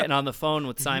to book. be getting on the phone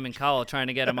with Simon Cowell trying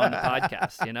to get him on the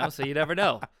podcast, so you never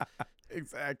know.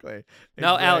 Exactly.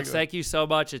 No, Alex, Exactly. thank you so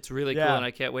much. It's really cool, Yeah. and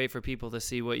I can't wait for people to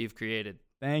see what you've created.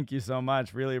 Thank you so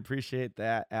much. Really appreciate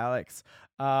that, Alex.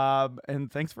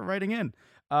 And thanks for writing in.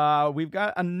 We've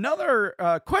got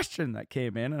another question that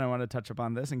came in, and I want to touch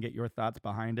upon this and get your thoughts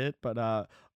behind it. But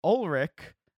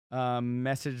Ulrich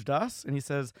messaged us, and he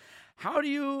says, how do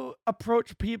you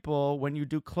approach people when you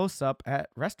do close-up at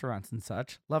restaurants and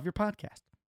such? Love your podcast.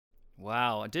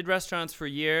 Wow. I did restaurants for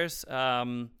years.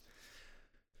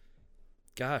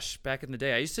 Gosh, back in the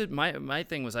day, I used to, my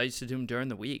thing was I used to do them during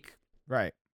the week.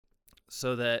 Right.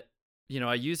 So that,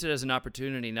 I used it as an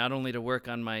opportunity not only to work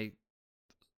on my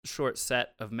short set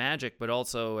of magic, but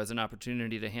also as an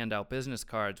opportunity to hand out business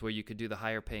cards where you could do the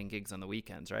higher paying gigs on the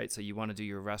weekends, right? So you want to do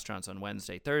your restaurants on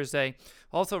Wednesday, Thursday.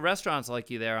 Also, restaurants like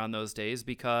you there on those days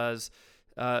because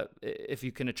if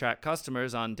you can attract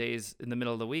customers on days in the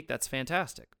middle of the week, that's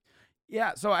fantastic.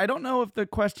 Yeah, so I don't know if the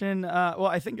question,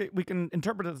 I think we can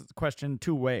interpret this question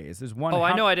two ways. Is one,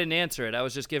 I know I didn't answer it. I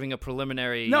was just giving a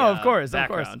preliminary No, of course.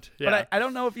 background. Yeah. But I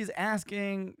don't know if he's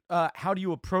asking how do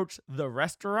you approach the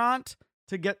restaurant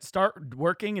to start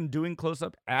working and doing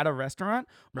close-up at a restaurant?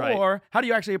 Right. Or how do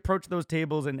you actually approach those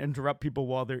tables and interrupt people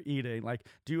while they're eating? Like,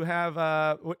 do you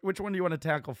have, which one do you want to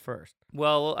tackle first?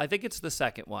 Well, I think it's the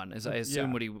second one, as I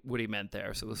assume Yeah. what he meant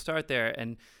there. So we'll start there.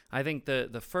 And I think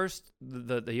the first,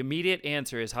 the immediate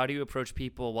answer is, how do you approach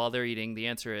people while they're eating? The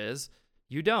answer is,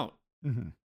 you don't. Mm-hmm.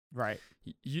 Right.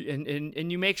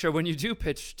 And you make sure when you do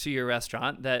pitch to your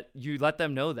restaurant that you let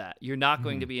them know that you're not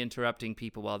going to be interrupting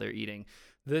people while they're eating.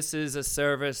 This is a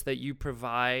service that you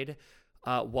provide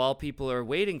while people are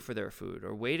waiting for their food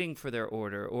or waiting for their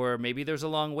order, or maybe there's a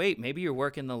long wait. Maybe you're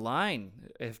working the line.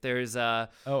 If there's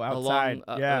outside.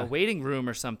 a waiting room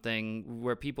or something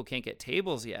where people can't get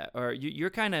tables yet, or you're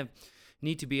kind of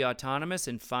need to be autonomous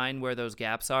and find where those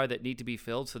gaps are that need to be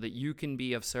filled so that you can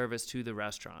be of service to the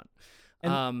restaurant.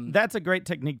 And that's a great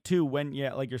technique too.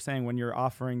 Like you're saying, when you're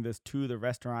offering this to the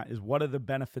restaurant, is what are the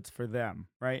benefits for them,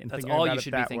 right? And that's thinking all about you it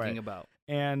should be that thinking way. about.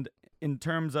 And in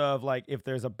terms of like if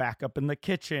there's a backup in the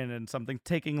kitchen and something's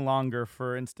taking longer,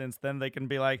 for instance, then they can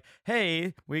be like,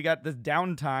 hey, we got this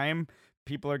downtime.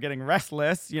 People are getting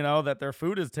restless, that their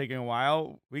food is taking a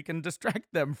while. We can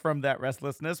distract them from that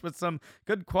restlessness with some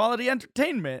good quality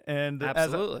entertainment and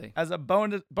Absolutely. as a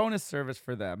bonus service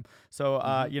for them. So,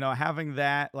 having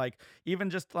that, like,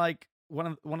 even just like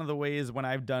one of the ways when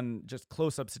I've done just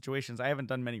close-up situations, I haven't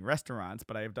done many restaurants,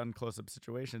 but I have done close-up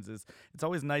situations, is it's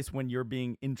always nice when you're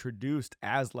being introduced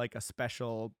as like a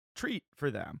special treat for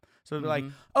them. So they're like,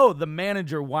 oh, the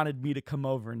manager wanted me to come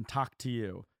over and talk to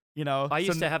you. I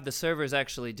used to have the servers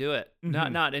actually do it,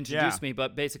 not introduce me,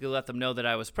 but basically let them know that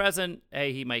I was present.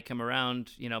 Hey, he might come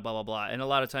around, blah, blah, blah. And a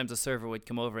lot of times a server would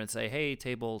come over and say, hey,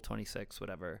 table 26,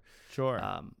 whatever. Sure.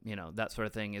 That sort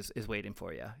of thing is waiting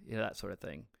for you, that sort of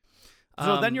thing.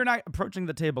 So then you're not approaching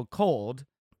the table cold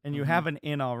and you have an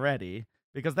in already,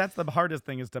 because that's the hardest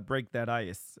thing, is to break that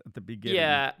ice at the beginning.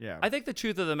 Yeah. I think the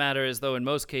truth of the matter is, though, in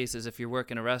most cases, if you're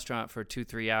working a restaurant for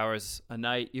 2-3 hours a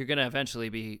night, you're going to eventually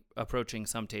be approaching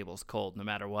some tables cold no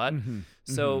matter what.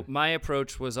 So my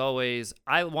approach was always,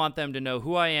 I want them to know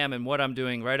who I am and what I'm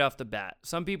doing right off the bat.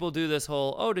 Some people do this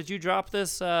whole, oh, did you drop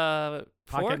this pocket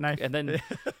fork? knife. And then...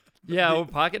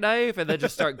 pocket knife, and then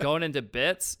just start going into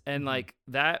bits. And like,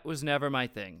 that was never my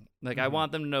thing. Like, I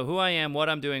want them to know who I am, what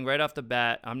I'm doing right off the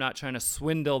bat. I'm not trying to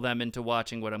swindle them into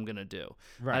watching what I'm going to do.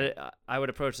 Right. I would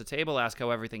approach the table, ask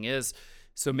how everything is.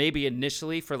 So maybe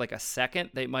initially for like a second,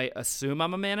 they might assume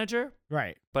I'm a manager.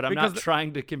 Right. But I'm not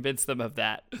trying to convince them of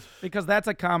that. Because that's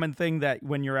a common thing, that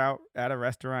when you're out at a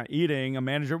restaurant eating, a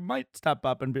manager might step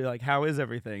up and be like, how is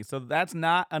everything? So that's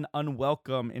not an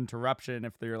unwelcome interruption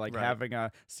if they're like having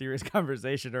a serious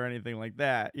conversation or anything like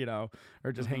that,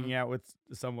 or just hanging out with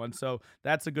someone. So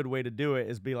that's a good way to do it,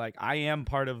 is be like, I am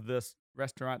part of this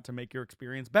restaurant to make your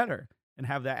experience better. And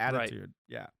have that attitude.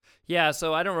 Right. Yeah,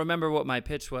 so I don't remember what my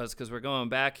pitch was, because we're going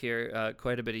back here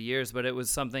quite a bit of years, but it was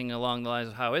something along the lines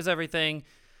of, how is everything?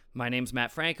 My name's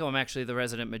Matt Franco. I'm actually the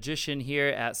resident magician here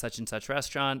at such and such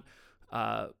restaurant.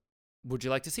 Would you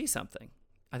like to see something?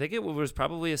 I think it was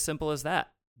probably as simple as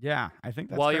that. Yeah, I think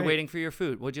that's While great. you're waiting for your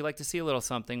food, would you like to see a little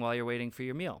something while you're waiting for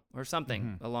your meal, or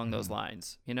something along those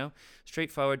lines?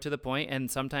 Straightforward to the point.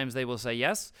 And sometimes they will say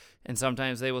yes, and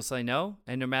sometimes they will say no.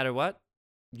 And no matter what,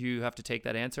 you have to take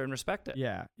that answer and respect it.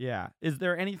 Yeah. Is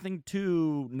there anything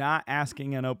to not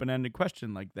asking an open-ended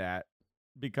question like that?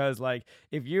 Because like,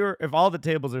 if all the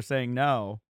tables are saying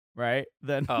no, right?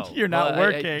 Then Oh, you're not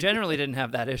well, working. I generally didn't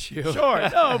have that issue. Sure,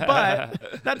 no,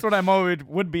 but that's what I'm always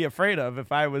would be afraid of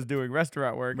if I was doing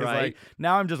restaurant work. Is Right. like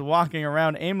now I'm just walking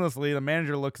around aimlessly. The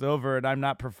manager looks over and I'm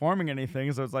not performing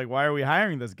anything. So it's like, why are we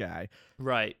hiring this guy?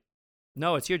 Right.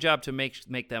 No, it's your job to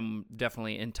make them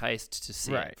definitely enticed to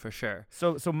see Right. it, for sure.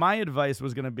 So my advice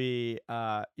was gonna be,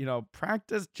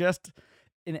 practice just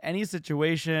in any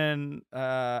situation.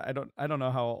 I don't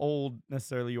know how old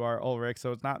necessarily you are, Ulrich.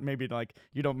 So it's not maybe like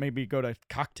you don't maybe go to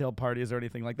cocktail parties or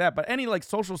anything like that. But any like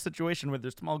social situation where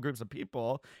there's small groups of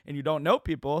people and you don't know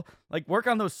people, like work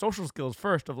on those social skills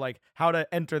first of like how to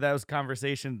enter those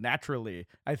conversations naturally.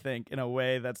 I think in a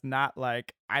way that's not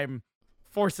like I'm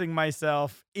forcing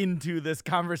myself into this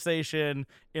conversation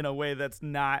in a way that's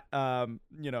not,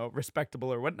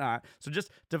 respectable or whatnot. So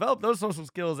just develop those social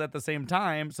skills at the same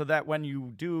time so that when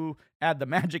you do add the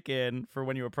magic in for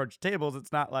when you approach tables,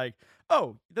 it's not like,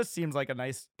 oh, this seems like a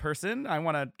nice person. I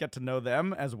want to get to know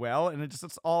them as well. And it's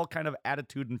all kind of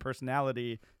attitude and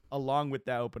personality along with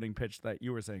that opening pitch that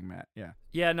you were saying, Matt. Yeah.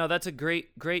 Yeah, no, that's a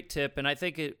great tip. And I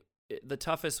think the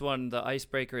toughest one, the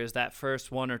icebreaker, is that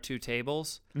first 1 or 2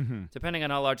 tables, depending on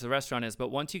how large the restaurant is.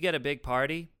 But once you get a big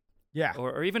party, Yeah.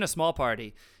 or even a small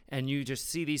party, and you just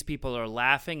see these people are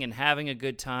laughing and having a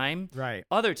good time, Right.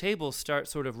 other tables start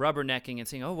sort of rubbernecking and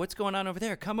saying, oh, what's going on over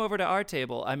there? Come over to our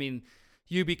table. I mean,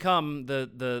 you become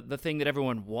the thing that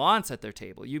everyone wants at their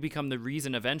table. You become the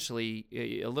reason eventually,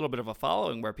 a little bit of a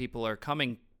following where people are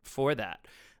coming for that.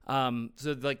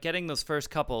 So like getting those first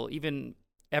couple, even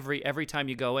every time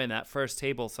you go in, that first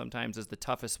table sometimes is the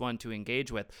toughest one to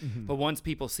engage with. But once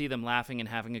people see them laughing and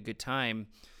having a good time,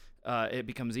 it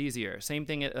becomes easier. Same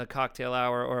thing at a cocktail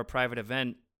hour or a private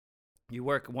event. You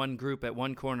work one group at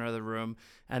one corner of the room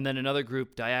and then another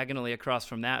group diagonally across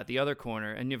from that at the other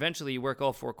corner. And eventually you work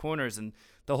all 4 corners and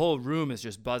the whole room is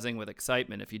just buzzing with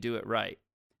excitement if you do it right.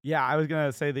 Yeah, I was going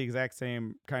to say the exact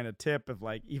same kind of tip of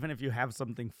like, even if you have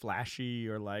something flashy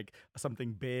or like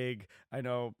something big, I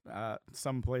know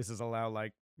some places allow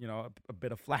like, a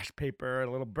bit of flash paper, a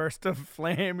little burst of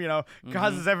flame,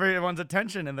 causes everyone's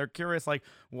attention and they're curious, like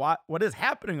what is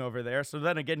happening over there? So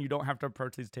then again, you don't have to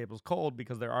approach these tables cold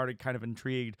because they're already kind of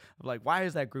intrigued of like, why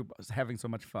is that group having so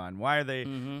much fun? Why are they,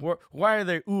 why are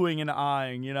they oohing and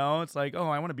eyeing? It's like, oh,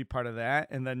 I want to be part of that.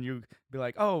 And then you be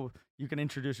like, oh, you can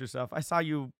introduce yourself. I saw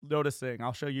you noticing.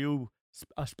 I'll show you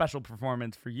a special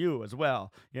performance for you as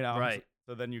well. Right.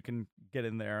 So then you can get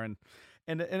in there and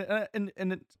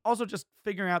it's also just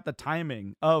figuring out the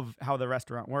timing of how the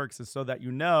restaurant works is so that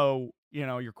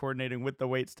you're coordinating with the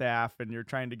wait staff and you're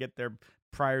trying to get there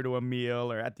prior to a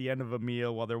meal or at the end of a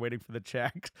meal while they're waiting for the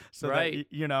check, so Right.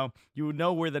 that you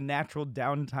know where the natural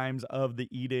downtimes of the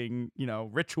eating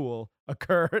ritual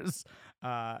occurs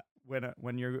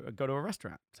when you go to a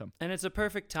restaurant. So And it's a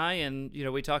perfect tie-in.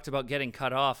 We talked about getting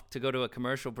cut off to go to a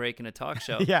commercial break in a talk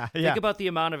show. yeah. Think about the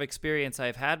amount of experience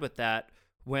I've had with that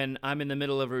when I'm in the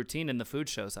middle of a routine and the food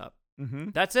shows up.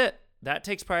 That's it. That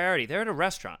takes priority. They're at a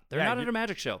restaurant. They're Yeah, not at a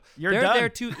magic show. you're They're done. there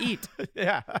to eat.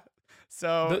 Yeah.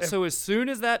 So So as soon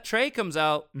as that tray comes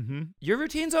out, your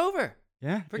routine's over.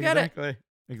 yeah, forget it. exactly.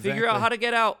 Figure out how to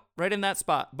get out right in that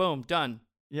spot. Boom, done.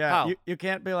 Yeah, How? you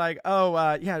can't be like,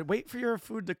 wait for your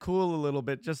food to cool a little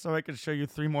bit just so I can show you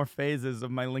 3 more phases of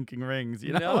my linking rings.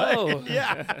 No. Like,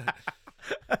 yeah.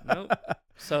 Nope.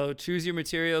 So choose your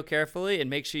material carefully and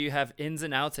make sure you have ins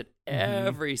and outs at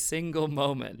every single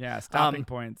moment. Yeah, stopping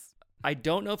points. I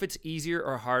don't know if it's easier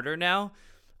or harder now,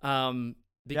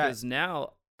 because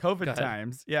now Go COVID ahead.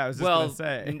 times. Yeah, I was just going to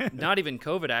say. not even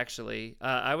COVID, actually.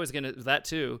 I was going to, that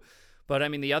too. But I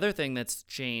mean, the other thing that's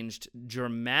changed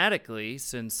dramatically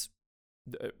since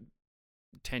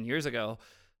 10 years ago,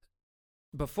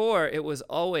 before it was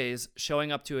always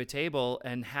showing up to a table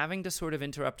and having to sort of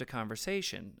interrupt a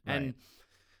conversation. Right. And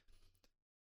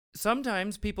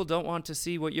sometimes people don't want to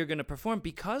see what you're going to perform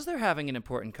because they're having an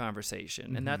important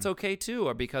conversation, and that's okay too,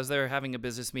 or because they're having a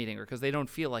business meeting, or because they don't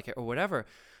feel like it, or whatever.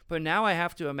 But now I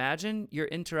have to imagine you're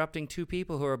interrupting 2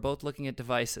 people who are both looking at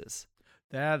devices.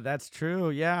 That's true.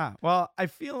 Yeah. Well, I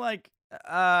feel like,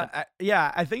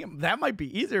 I think that might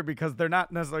be easier because they're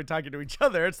not necessarily talking to each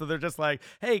other. So they're just like,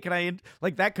 hey, can I,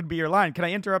 that could be your line. Can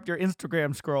I interrupt your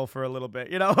Instagram scroll for a little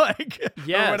bit? Yes.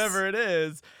 Or whatever it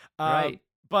is. Right.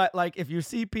 But like, if you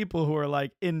see people who are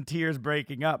like in tears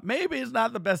breaking up, maybe it's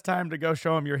not the best time to go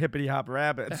show them your hippity hop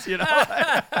rabbits,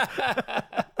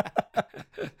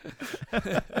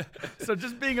 So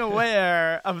just being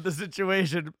aware of the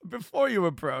situation before you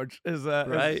approach is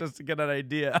just to get an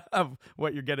idea of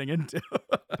what you're getting into.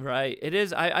 Right. It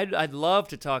is. I'd love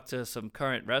to talk to some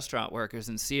current restaurant workers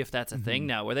and see if that's a thing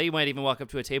now, where they might even walk up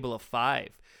to a table of 5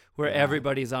 where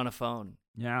everybody's on a phone.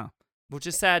 Yeah. which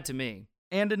is sad to me.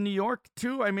 And in New York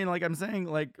too, I mean, like I'm saying,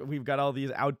 like we've got all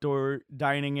these outdoor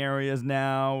dining areas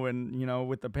now, and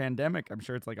with the pandemic, I'm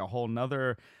sure it's like a whole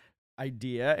nother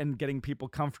idea, and getting people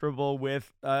comfortable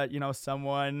with,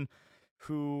 someone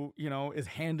who, is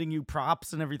handing you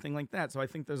props and everything like that. So I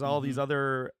think there's all these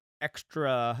other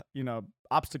extra,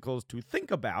 obstacles to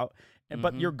think about.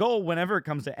 But your goal, whenever it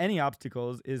comes to any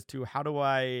obstacles, is to how do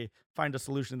I find a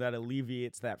solution that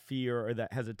alleviates that fear or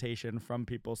that hesitation from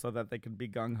people so that they can be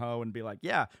gung-ho and be like,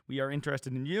 yeah, we are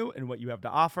interested in you and what you have to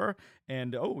offer.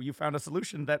 And, you found a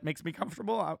solution that makes me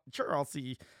comfortable. Sure, I'll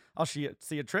see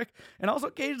a trick. And also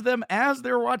gauge them as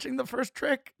they're watching the first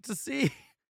trick to see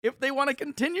if they want to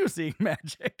continue seeing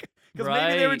magic. Because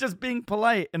maybe they were just being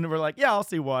polite and were like, yeah, I'll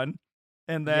see one.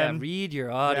 And then read your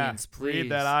audience, please.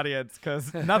 Read that audience,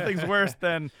 because nothing's worse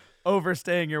than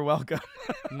overstaying your welcome.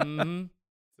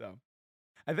 So,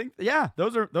 I think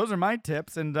those are my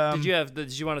tips. And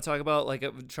did you want to talk about like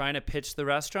trying to pitch the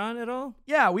restaurant at all?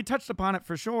 Yeah, we touched upon it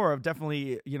for sure. Of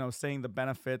definitely saying the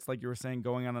benefits, like you were saying,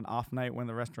 going on an off night when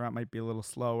the restaurant might be a little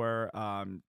slower.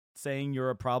 Saying you're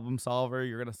a problem solver,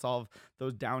 you're gonna solve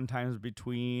those downtimes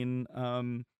between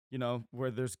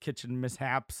where there's kitchen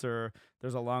mishaps or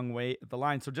there's a long wait at the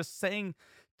line. So just saying,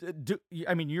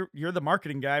 you're the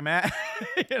marketing guy, Matt.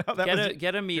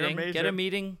 Get a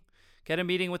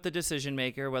meeting with the decision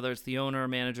maker, whether it's the owner or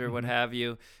manager, what have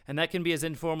you. And that can be as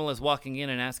informal as walking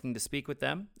in and asking to speak with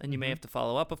them. And you may have to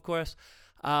follow up, of course.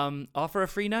 Offer a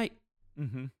free night.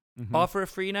 Offer a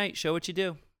free night. Show what you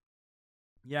do.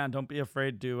 Yeah, and don't be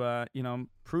afraid to,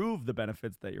 prove the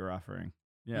benefits that you're offering.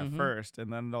 Yeah, first,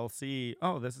 and then they'll see,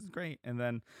 oh, this is great. And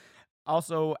then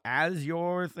also, as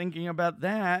you're thinking about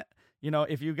that,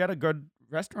 if you get a good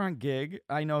restaurant gig,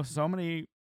 I know so many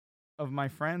of my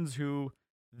friends who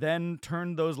then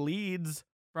turn those leads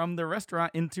from the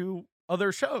restaurant into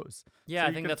other shows. Yeah, so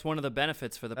I think that's one of the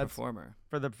benefits for the performer.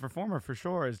 For the performer, for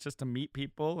sure, is just to meet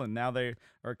people, and now they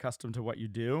are accustomed to what you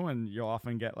do, and you'll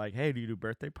often get like, hey, do you do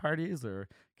birthday parties, or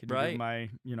can you do my,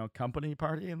 company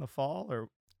party in the fall, or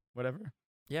whatever?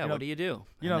 Yeah, what do you do?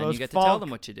 And then you get to tell them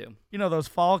what you do. Those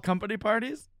fall company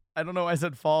parties? I don't know why I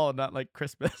said fall and not like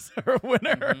Christmas or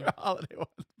winter or holiday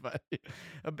ones, but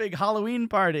a big Halloween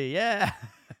party, yeah.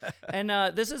 And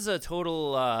this is a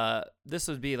total, this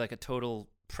would be like a total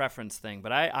preference thing,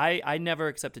 but I never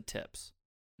accepted tips.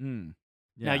 Yeah.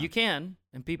 Now you can,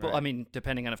 and people, Right.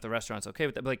 Depending on if the restaurant's okay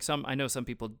with that, but like I know some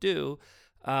people do.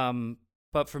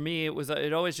 But for me,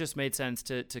 it always just made sense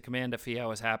to command a fee I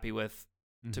was happy with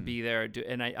to be there.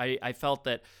 And I felt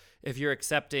that if you're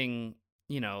accepting,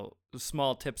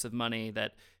 small tips of money,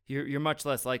 that you're much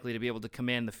less likely to be able to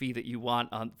command the fee that you want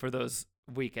for those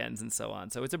weekends and so on.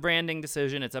 So it's a branding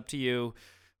decision. It's up to you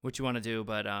what you want to do.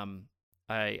 But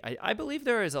I believe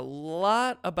there is a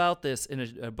lot about this in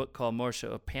a book called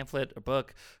a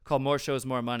book called More Shows,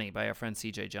 More Money by our friend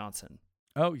C.J. Johnson.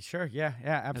 Oh, sure. Yeah,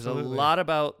 absolutely. There's a lot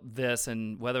about this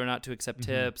and whether or not to accept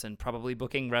tips and probably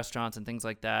booking restaurants and things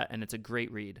like that. And it's a great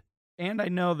read. And I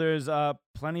know there's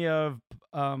plenty of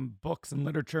books and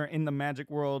literature in the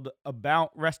magic world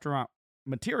about restaurant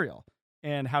material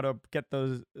and how to get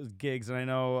those gigs. And I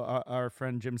know our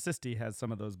friend Jim Sisti has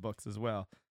some of those books as well.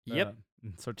 Yep.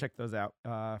 So check those out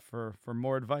for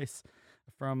more advice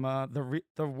from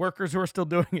the workers who are still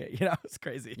doing it. It's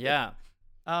crazy. Yeah.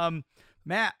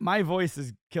 Matt, my voice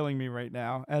is killing me right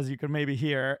now, as you can maybe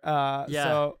hear.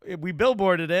 So we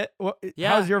billboarded it.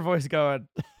 How's your voice going?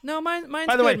 No, mine's By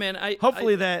the good, way, man.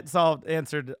 Hopefully that's all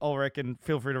answered, Ulrich, and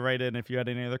feel free to write in if you had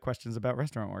any other questions about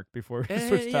restaurant work before we switch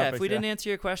topics. Yeah, if we didn't answer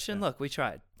your question, look, we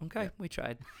tried. Okay, we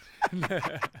tried.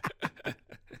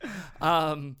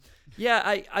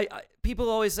 People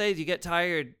always say you get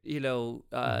tired,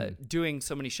 doing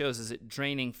so many shows. Is it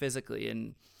draining physically?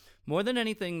 And more than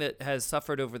anything that has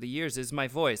suffered over the years is my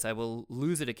voice. I will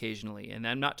lose it occasionally. And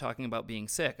I'm not talking about being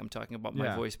sick. I'm talking about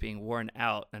my voice being worn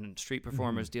out, and street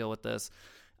performers deal with this.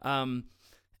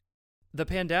 The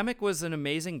pandemic was an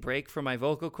amazing break for my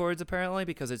vocal cords, apparently,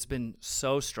 because it's been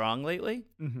so strong lately.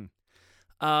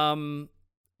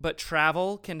 But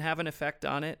travel can have an effect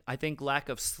on it. I think lack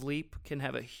of sleep can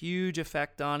have a huge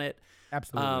effect on it.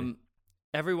 Absolutely.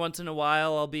 Every once in a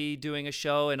while, I'll be doing a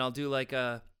show and I'll do like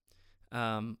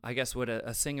I guess what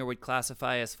a singer would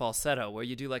classify as falsetto, where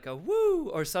you do like a woo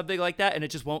or something like that, and it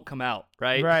just won't come out,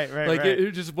 right? Right. Like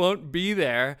it just won't be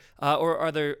there. Or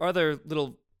are there other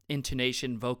little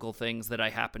intonation vocal things that I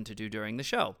happen to do during the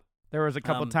show? There was a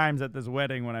couple times at this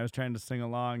wedding when I was trying to sing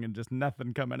along and just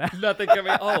nothing coming out. Nothing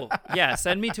coming. Oh, yeah.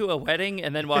 Send me to a wedding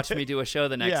and then watch me do a show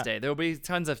the next day. There will be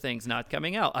tons of things not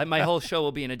coming out. My whole show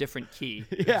will be in a different key.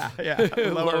 Yeah.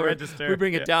 Lower register. We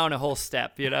bring it down a whole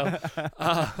step,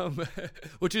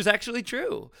 which is actually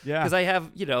true. Yeah. Because I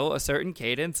have, a certain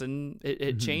cadence, and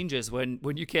it changes when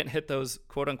you can't hit those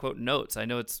quote unquote notes. I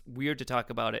know it's weird to talk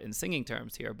about it in singing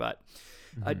terms here, but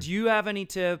do you have any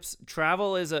tips?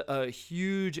 Travel is a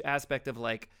huge aspect of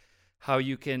like how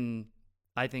you can,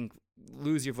 I think,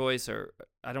 lose your voice, or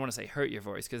I don't want to say hurt your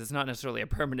voice because it's not necessarily a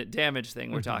permanent damage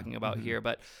thing we're talking about here.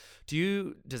 But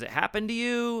does it happen to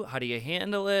you? How do you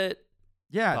handle it?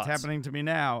 Yeah, Thoughts? it's happening to me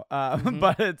now.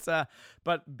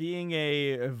 But being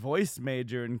a voice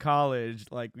major in college,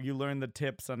 like you learn the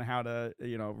tips on how to,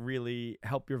 really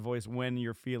help your voice when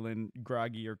you're feeling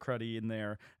groggy or cruddy in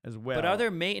there as well. But are there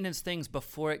maintenance things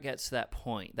before it gets to that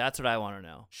point? That's what I want to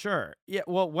know. Sure. Yeah.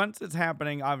 Well, once it's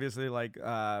happening, obviously, like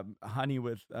honey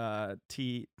with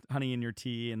tea, honey in your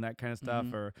tea, and that kind of stuff,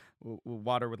 or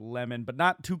water with lemon, but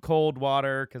not too cold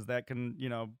water because that can,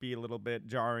 be a little bit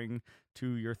jarring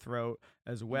to your throat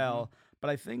as well. But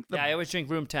I think I always drink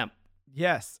room temp.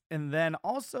 Yes, and then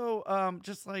also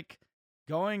just like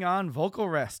going on vocal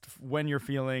rest when you're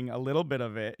feeling a little bit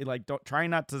of it. Like try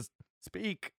not to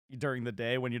speak during the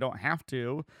day when you don't have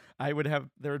to. There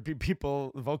would be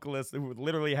people, vocalists, who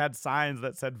literally had signs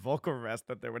that said vocal rest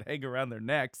that they would hang around their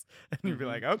necks, and you'd be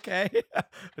like, okay,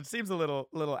 it seems a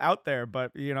little out there,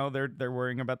 but they're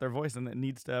worrying about their voice and it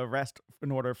needs to rest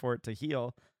in order for it to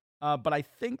heal. But I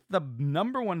think the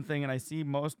number one thing, and I see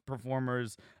most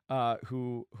performers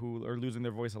who are losing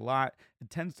their voice a lot, it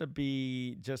tends to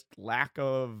be just lack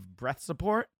of breath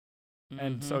support.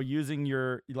 And so using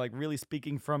really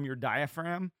speaking from your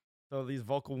diaphragm. So these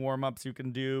vocal warm-ups you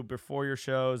can do before your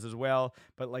shows as well,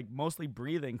 but like mostly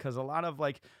breathing, because a lot of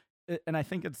and I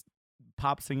think it's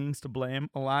pop singing's to blame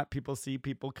a lot. People see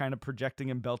people kind of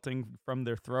projecting and belting from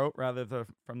their throat rather than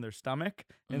from their stomach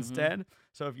instead.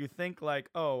 So if you think like,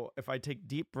 oh, if I take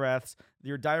deep breaths,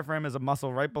 your diaphragm is a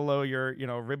muscle right below your,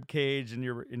 rib cage and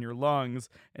your lungs,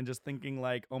 and just thinking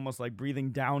like almost like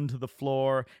breathing down to the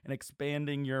floor and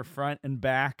expanding your front and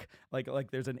back,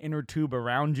 like there's an inner tube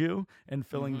around you, and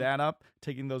filling that up,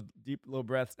 taking those deep low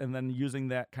breaths, and then using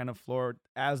that kind of floor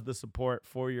as the support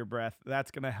for your breath. That's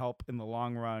going to help in the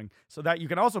long run, so that you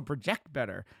can also project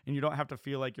better and you don't have to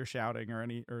feel like you're shouting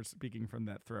or speaking from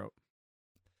that throat.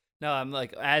 No, I'm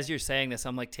like, as you're saying this,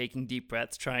 I'm like taking deep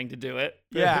breaths, trying to do it.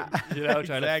 Yeah.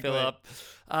 Trying to fill up.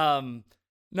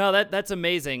 No, that's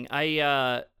amazing.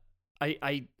 I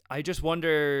just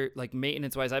wonder, like,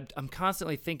 maintenance wise, I'm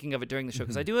constantly thinking of it during the show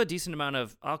because I do a decent amount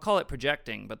of, I'll call it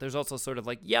projecting, but there's also sort of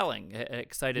like yelling at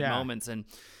excited moments, and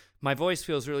my voice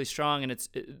feels really strong, and it's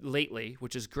lately,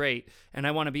 which is great. And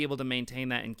I want to be able to maintain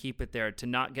that and keep it there, to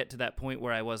not get to that point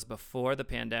where I was before the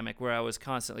pandemic, where I was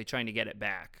constantly trying to get it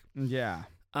back. Yeah.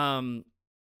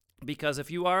 Because if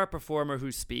you are a performer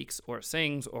who speaks or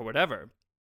sings or whatever,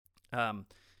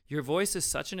 your voice is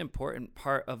such an important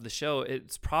part of the show.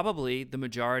 It's probably the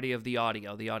majority of the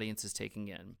audio the audience is taking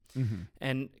in.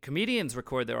 And comedians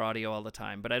record their audio all the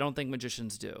time, but I don't think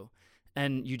magicians do.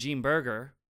 And Eugene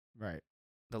Berger, right,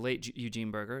 the late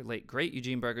great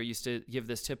Eugene Berger, used to give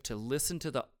this tip to listen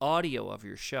to the audio of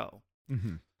your show.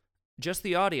 Just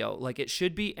the audio. Like, it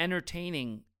should be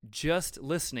entertaining just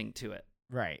listening to it.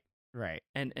 Right.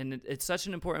 And it's such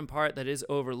an important part that is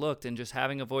overlooked, and just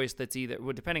having a voice that's either,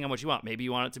 depending on what you want, maybe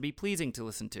you want it to be pleasing to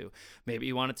listen to, maybe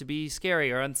you want it to be scary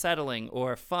or unsettling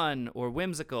or fun or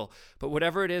whimsical, but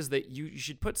whatever it is, that you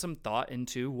should put some thought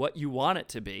into what you want it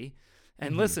to be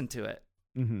and listen to it.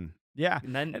 Yeah.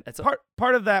 And then it's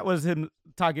part of that was him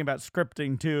talking about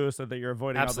scripting too, so that you're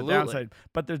avoiding all the downside.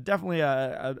 But there's definitely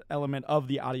a element of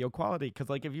the audio quality, because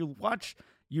like if you watch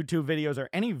YouTube videos or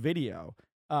any video,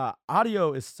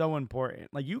 audio is so important.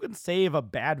 Like, you can save a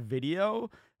bad video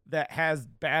that has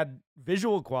bad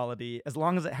visual quality as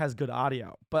long as it has good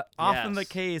audio. But often the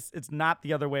case, it's not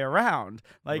the other way around.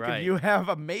 Like, if you have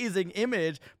amazing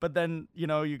image, but then,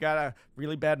 you got a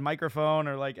really bad microphone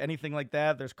or like anything like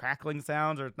that, there's crackling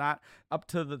sounds, or it's not up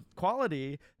to the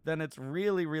quality, then it's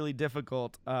really, really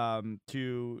difficult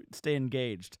to stay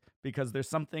engaged, because there's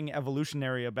something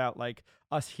evolutionary about like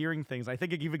us hearing things. I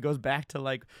think it even goes back to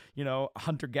like,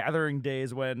 hunter-gathering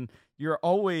days, when you're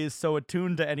always so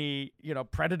attuned to any,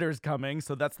 predators coming.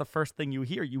 So that's the first thing you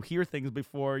hear. You hear things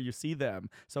before you see them.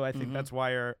 So I think that's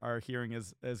why our hearing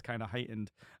is kind of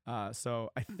heightened.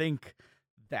 So I think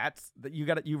that's that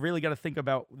you really got to think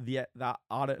about the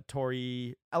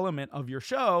auditory element of your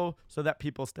show so that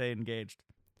people stay engaged.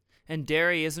 And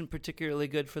dairy isn't particularly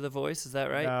good for the voice. Is that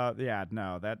right?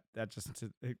 No, that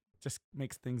it just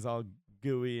makes things all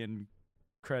gooey and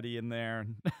cruddy in there.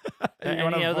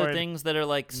 Any other things that are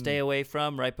like stay away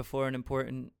from right before an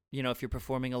important, if you're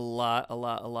performing a lot.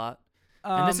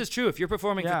 And this is true. If you're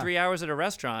performing for 3 hours at a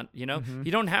restaurant, you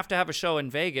don't have to have a show in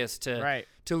Vegas to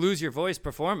lose your voice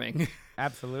performing.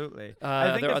 Absolutely.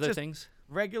 Are there other things?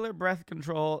 Regular breath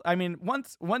control. I mean,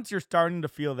 once you're starting to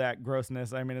feel that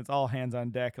grossness, I mean, it's all hands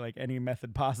on deck, like any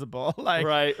method possible. Like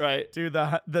right. Do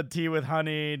the tea with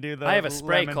honey. Do the. I have a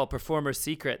spray called Performer's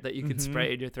Secret that you can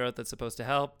spray in your throat that's supposed to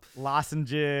help.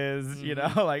 Lozenges,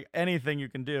 like anything you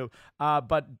can do.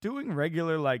 But doing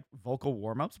regular like vocal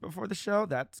warm ups before the show,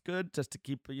 that's good, just to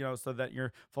keep so that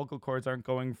your vocal cords aren't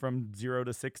going from 0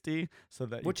 to 60, so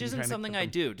that which isn't something I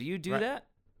do. Do you do that?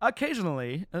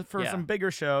 Occasionally, for some bigger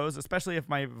shows, especially if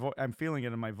I'm feeling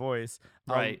it in my voice.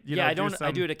 Right. I don't. I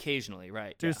do it occasionally.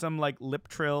 Right. Do some like lip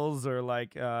trills or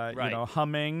like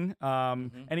humming.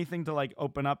 Anything to like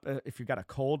open up. If you got a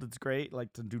cold, it's great.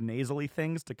 Like to do nasally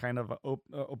things to kind of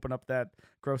open up that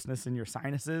grossness in your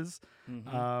sinuses.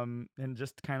 And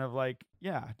just kind of like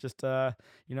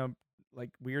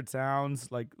like weird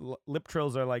sounds, like lip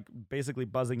trills are like basically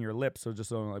buzzing your lips, so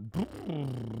just like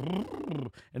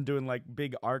and doing like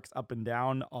big arcs up and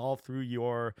down all through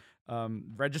your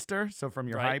register, so from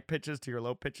your high pitches to your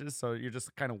low pitches, so you're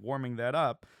just kind of warming that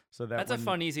up, so that's a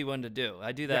fun, easy one to do.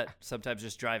 I do that sometimes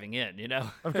just driving in,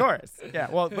 Of course, yeah.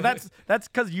 Well, but that's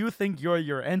because you think you're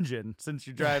your engine. Since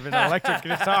you drive an electric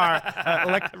guitar,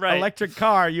 electric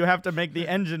car, you have to make the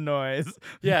engine noise.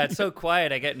 Yeah, it's so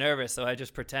quiet, I get nervous, so I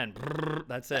just pretend.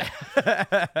 That's it.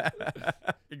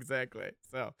 Exactly.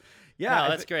 So, yeah,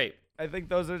 that's great. I think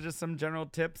those are just some general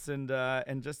tips, and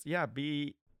just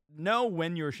know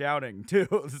when you're shouting too.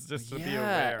 Just to be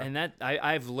aware. And that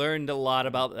I've learned a lot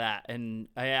about that, and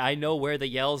I know where the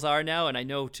yells are now, and I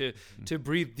know to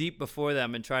breathe deep before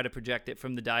them and try to project it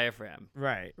from the diaphragm.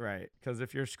 Right. Because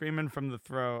if you're screaming from the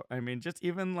throat, I mean, just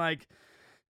even like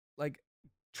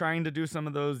trying to do some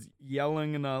of those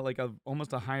yelling in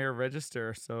almost a higher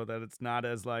register, so that it's not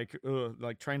as like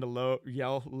trying to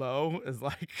yell low is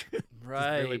like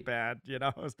really bad,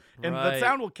 and the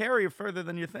sound will carry further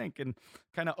than you think, and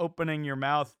kind of opening your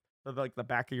mouth so like the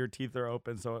back of your teeth are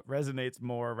open, so it resonates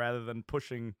more rather than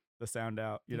pushing the sound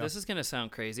out. This is gonna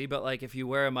sound crazy, but like if you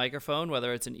wear a microphone,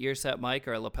 whether it's an ear set mic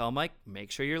or a lapel mic,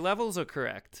 make sure your levels are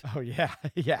correct. Oh yeah,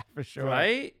 for sure.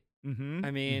 Right?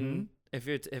 I mean. If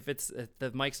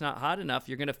the mic's not hot enough,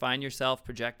 you're gonna find yourself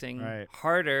projecting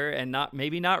harder and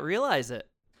maybe not realize it.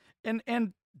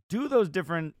 And do those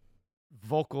different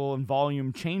vocal and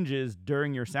volume changes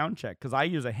during your sound check, because I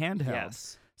use a handheld.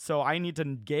 Yes. So I need to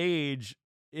gauge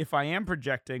if I am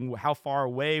projecting how far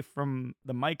away from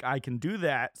the mic I can do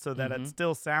that, so that it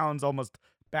still sounds almost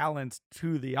balanced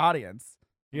to the audience.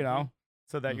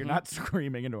 So that you're not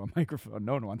screaming into a microphone.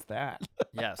 No one wants that.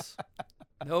 Yes.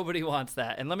 Nobody wants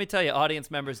that. And let me tell you,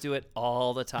 audience members do it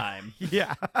all the time.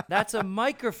 Yeah. That's a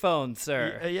microphone,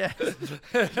 sir. Yeah.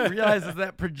 Realizes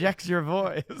that projects your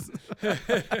voice.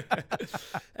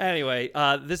 Anyway,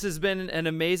 this has been an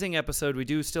amazing episode. We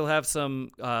do still have some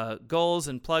goals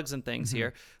and plugs and things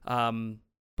here.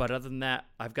 But other than that,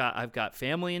 I've got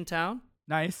family in town.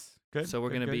 Nice. Good. So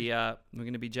we're gonna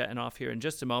be jetting off here in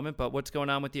just a moment. But what's going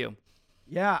on with you?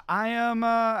 Yeah, I am.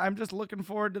 I'm just looking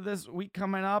forward to this week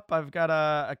coming up. I've got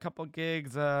a couple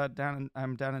gigs I'm down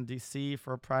in DC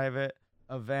for a private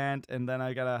event, and then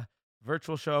I got a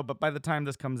virtual show. But by the time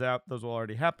this comes out, those will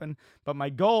already happen. But my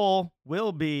goal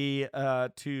will be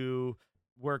to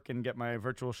work and get my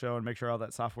virtual show and make sure all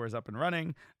that software is up and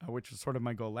running, which was sort of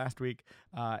my goal last week.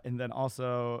 And then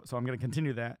also, so I'm going to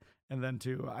continue that. And then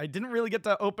I didn't really get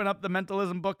to open up the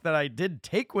Mentalism book that I did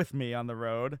take with me on the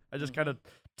road. I just kind of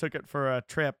took it for a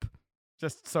trip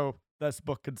just so this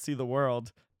book could see the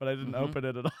world, but I didn't open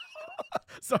it at all.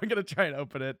 So I'm going to try and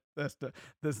open it this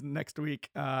next week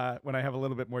when I have a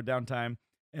little bit more downtime.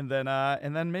 And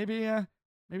then maybe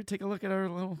take a look at our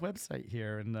little website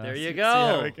here and there you see go.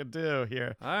 how we can do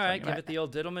here. All right, give it the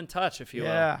old Diddleman touch, if you will.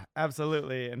 Yeah,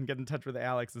 absolutely, and get in touch with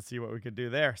Alex and see what we could do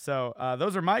there. So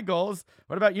those are my goals.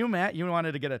 What about you, Matt? You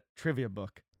wanted to get a trivia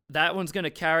book. That one's going to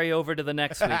carry over to the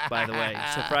next week, by the way.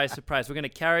 Surprise, surprise. We're going to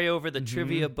carry over the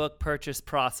trivia book purchase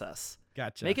process.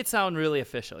 Gotcha. Make it sound really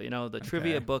official, the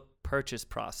trivia book purchase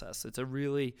process. It's a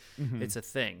really, it's a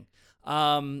thing.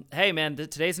 Hey man,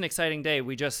 today's an exciting day.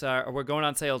 We're going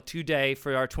on sale today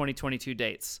for our 2022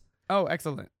 dates. Oh,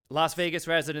 excellent. Las Vegas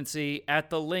residency at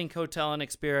the Link Hotel and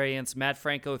Experience, Matt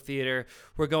Franco Theater.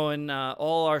 We're going,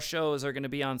 all our shows are going to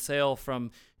be on sale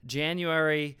from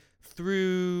January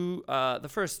through the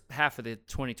first half of the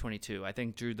 2022. I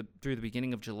think through the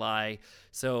beginning of July.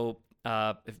 So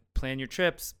plan your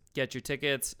trips. Get your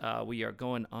tickets. We are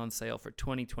going on sale for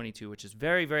 2022, which is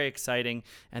very, very exciting.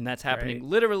 And that's happening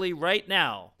literally right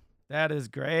now. That is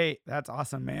great. That's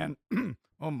awesome, man.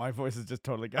 Oh, my voice is just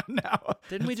totally gone now.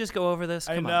 Didn't we just go over this?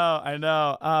 Come on. I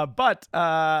know. But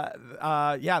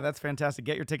yeah, that's fantastic.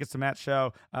 Get your tickets to Matt's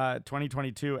show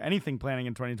 2022. Anything planning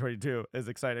in 2022 is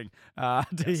exciting to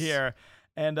hear.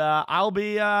 And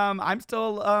I'm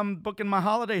still booking my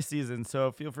holiday season,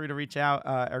 so feel free to reach out,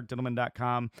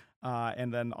 ericdittelman.com.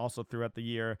 And then also throughout the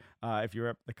year, if you're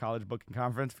at the College Booking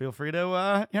Conference, feel free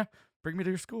to bring me to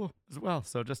your school as well.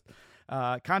 So just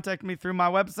contact me through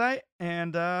my website,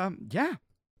 and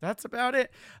that's about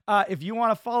it. If you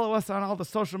want to follow us on all the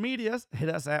social medias, hit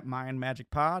us at Mind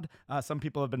Magic Pod. Some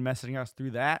people have been messaging us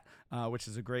through that, which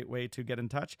is a great way to get in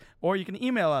touch. Or you can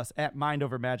email us at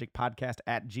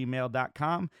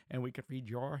mindovermagicpodcast@gmail.com, and we could read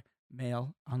your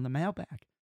mail on the mailbag.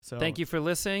 So thank you for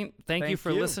listening. Thank you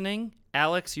for listening.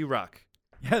 Alex, you rock.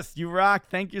 Yes, you rock.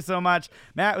 Thank you so much.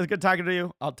 Matt, it was good talking to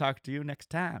you. I'll talk to you next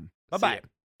time. Bye-bye.